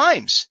few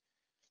times.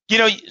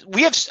 I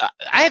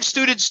have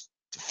students,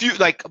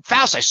 like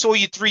Faust, I saw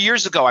you 3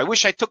 years ago. I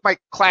wish I took my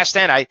class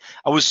then. I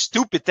was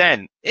stupid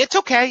then. It's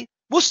okay.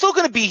 We're still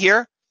going to be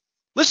here.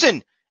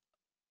 Listen,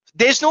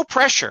 there's no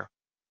pressure.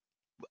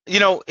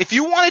 If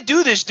you want to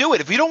do this, do it.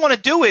 If you don't want to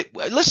do it,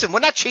 listen, we're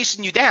not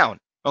chasing you down,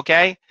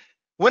 okay?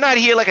 We're not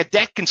here like a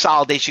debt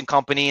consolidation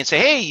company and say,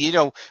 hey,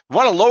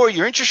 want to lower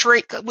your interest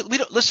rate? We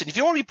don't listen. If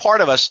you want to be part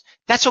of us,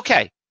 that's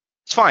okay.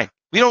 It's fine.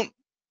 We don't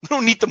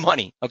need the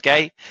money.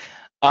 Okay.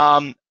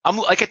 I'm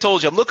like I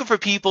told you, I'm looking for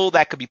people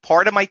that could be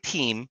part of my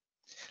team.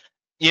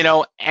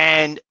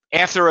 And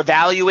after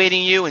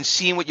evaluating you and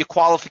seeing what your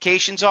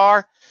qualifications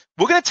are,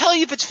 we're going to tell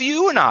you if it's for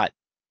you or not.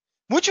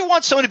 Would you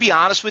want someone to be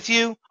honest with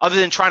you, other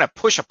than trying to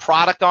push a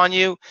product on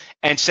you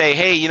and say,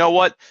 hey, you know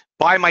what?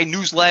 Buy my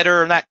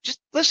newsletter and that. Just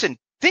listen.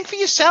 Think for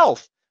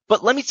yourself.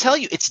 But let me tell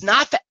you, it's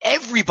not for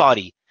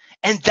everybody.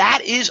 And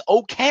that is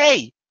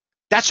okay.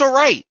 That's all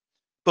right.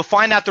 But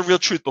find out the real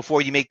truth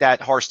before you make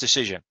that harsh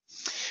decision.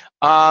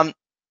 A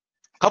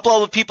couple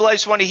other people I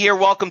just want to hear.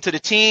 Welcome to the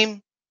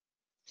team.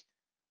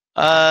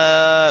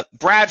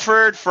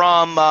 Bradford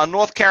from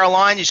North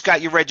Carolina, just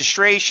got your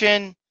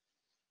registration.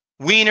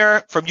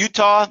 Wiener from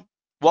Utah,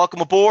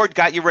 welcome aboard.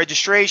 Got your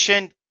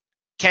registration.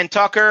 Ken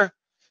Tucker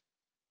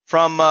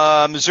from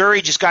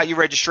Missouri just got your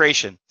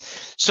registration.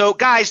 So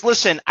guys,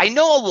 listen, I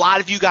know a lot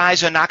of you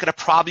guys are not going to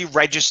probably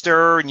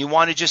register and you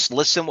want to just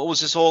listen what was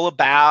this all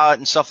about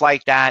and stuff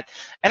like that.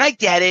 And I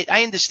get it.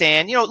 I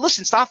understand. You know,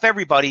 listen, it's not for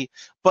everybody,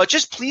 but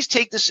just please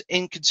take this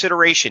in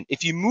consideration.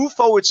 If you move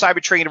forward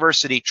Cyber Trade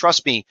University,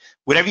 trust me,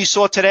 whatever you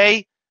saw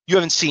today, you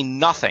haven't seen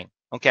nothing,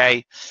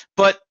 okay?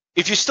 But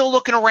if you're still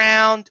looking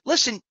around,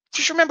 listen,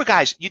 just remember,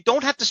 guys, you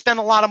don't have to spend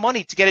a lot of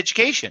money to get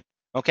education,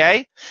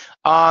 okay?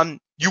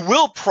 You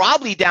will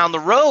probably down the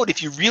road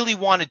if you really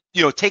want to,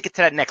 you know, take it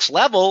to that next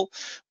level.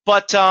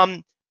 But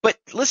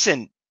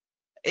listen,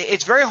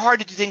 it's very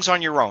hard to do things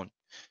on your own.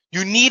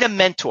 You need a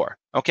mentor,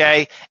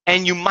 okay?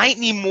 And you might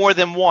need more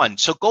than one.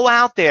 So go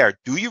out there,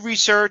 do your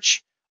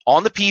research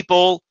on the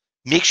people,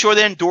 make sure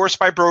they're endorsed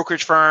by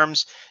brokerage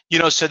firms, you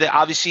know, so that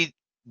obviously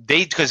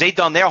because they've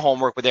done their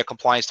homework with their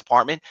compliance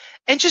department,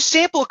 and just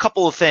sample a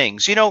couple of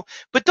things, you know,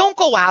 but don't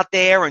go out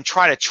there and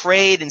try to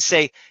trade and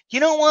say, you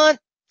know what?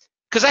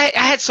 Because I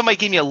had somebody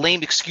give me a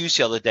lame excuse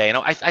the other day, and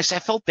I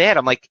felt bad.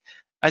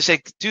 I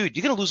said, dude,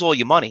 you're going to lose all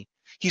your money.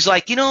 He's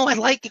like, you know, I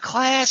like your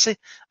class.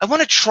 I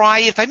want to try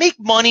it. If I make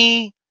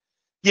money,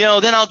 you know,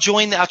 then I'll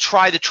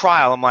try the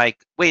trial. I'm like,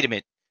 wait a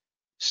minute.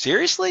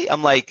 Seriously?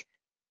 I'm like,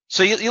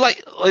 so you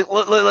like,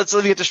 let's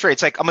get this straight.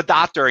 It's like, I'm a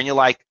doctor, and you're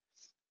like,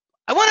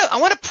 I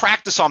want to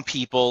practice on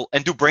people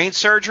and do brain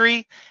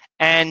surgery.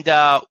 And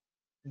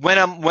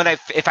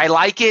if I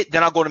like it,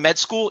 then I'll go to med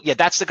school. Yeah,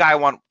 that's the guy I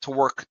want to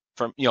work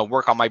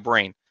on my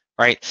brain,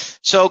 right?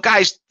 So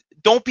guys,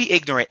 don't be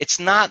ignorant. It's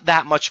not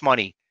that much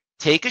money.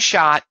 Take a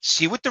shot,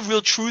 see what the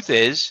real truth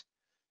is,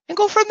 and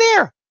go from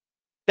there.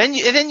 Then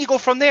you go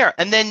from there.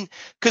 And then,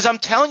 because I'm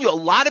telling you, a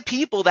lot of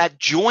people that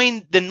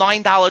joined the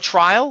 $9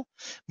 trial,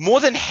 more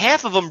than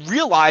half of them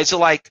realize they're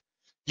like,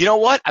 you know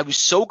what? I was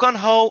so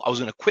gung-ho. I was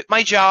going to quit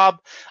my job.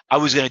 I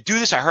was going to do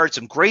this. I heard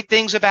some great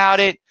things about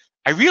it.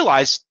 I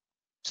realized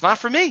it's not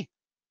for me.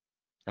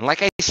 And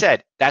like I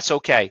said, that's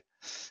okay.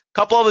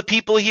 Couple other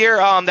people here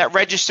that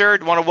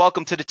registered, want to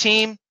welcome to the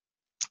team.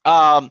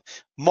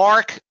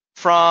 Mark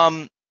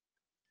from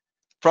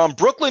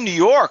Brooklyn, New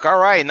York. All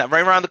right,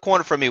 right around the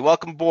corner from me.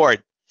 Welcome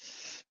aboard.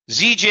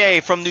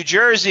 ZJ from New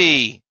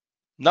Jersey,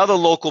 another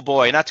local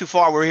boy, not too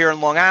far. We're here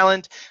in Long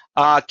Island.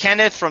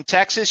 Kenneth from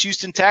Texas,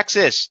 Houston,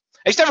 Texas.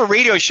 I used to have a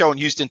radio show in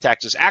Houston,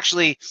 Texas.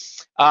 Actually,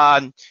 I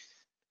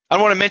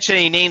don't want to mention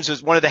any names. It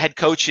was one of the head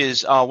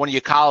coaches, one of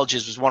your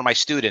colleges was one of my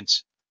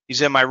students.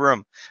 He's in my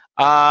room.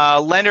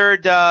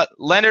 Leonard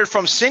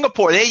from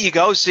Singapore. There you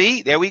go.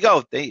 See, there we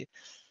go.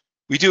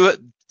 We do it.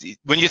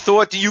 When you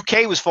thought the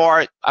UK was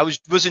far, I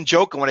wasn't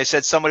joking when I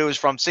said somebody was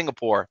from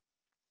Singapore.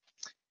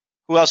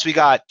 Who else we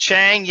got?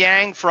 Chang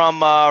Yang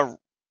from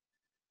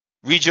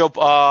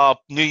Regio,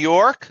 New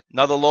York,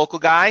 another local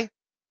guy.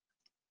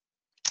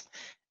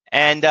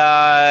 And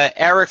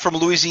Eric from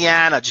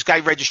Louisiana, just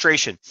got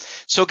registration.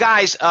 So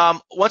guys,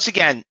 once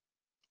again,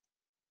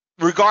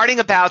 regarding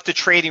about the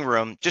trading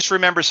room, just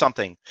remember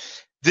something.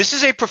 This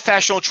is a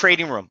professional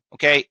trading room,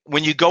 okay?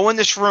 When you go in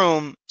this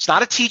room, it's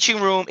not a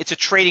teaching room, it's a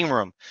trading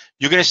room.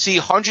 You're going to see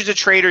hundreds of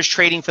traders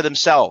trading for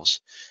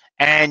themselves.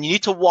 And you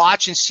need to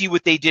watch and see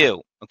what they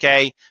do,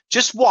 okay?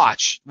 Just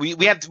watch. We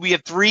have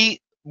 3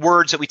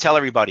 words that we tell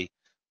everybody.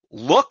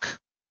 Look,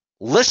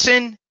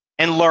 listen,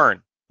 and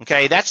learn,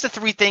 okay? That's the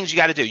 3 things you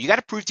got to do. You got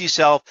to prove to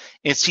yourself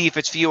and see if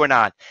it's for you or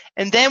not.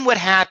 And then what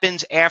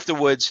happens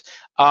afterwards,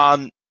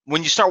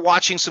 when you start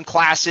watching some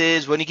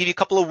classes, when you give you a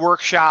couple of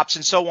workshops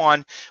and so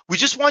on, we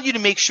just want you to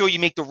make sure you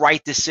make the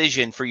right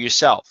decision for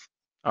yourself,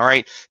 all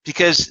right?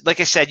 Because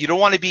like I said, you don't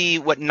want to be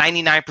what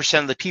 99%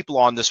 of the people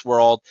on this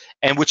world,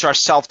 and which are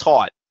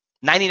self-taught.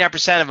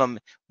 99% of them,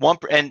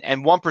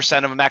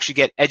 1% of them actually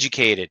get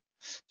educated.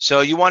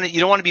 So you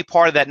don't want to be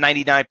part of that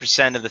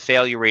 99% of the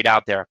failure rate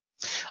out there.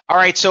 All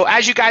right, so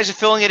as you guys are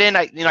filling it in,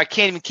 I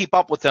can't even keep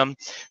up with them.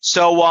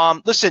 So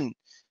listen,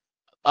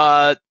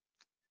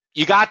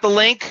 you got the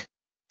link.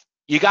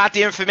 You got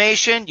the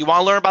information. You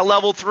want to learn about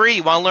level 3.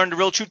 You want to learn the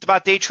real truth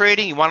about day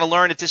trading. You want to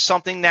learn if this is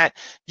something that,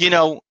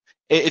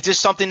 if this is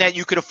something that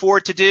you could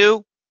afford to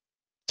do,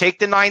 take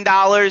the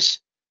 $9.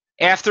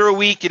 After a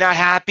week, you're not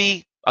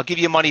happy, I'll give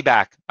you your money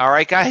back. All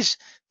right, guys?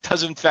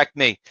 Doesn't affect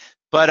me.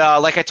 But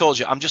like I told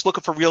you, I'm just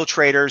looking for real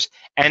traders,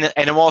 and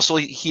I'm also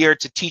here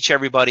to teach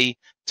everybody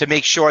to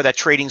make sure that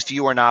trading's for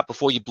you or not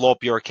before you blow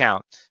up your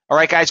account. All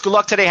right, guys, good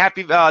luck today.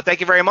 Thank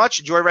you very much.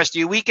 Enjoy the rest of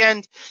your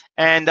weekend.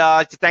 And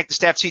to thank the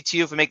staff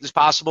CTU for making this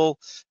possible.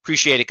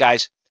 Appreciate it,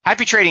 guys.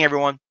 Happy trading,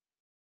 everyone.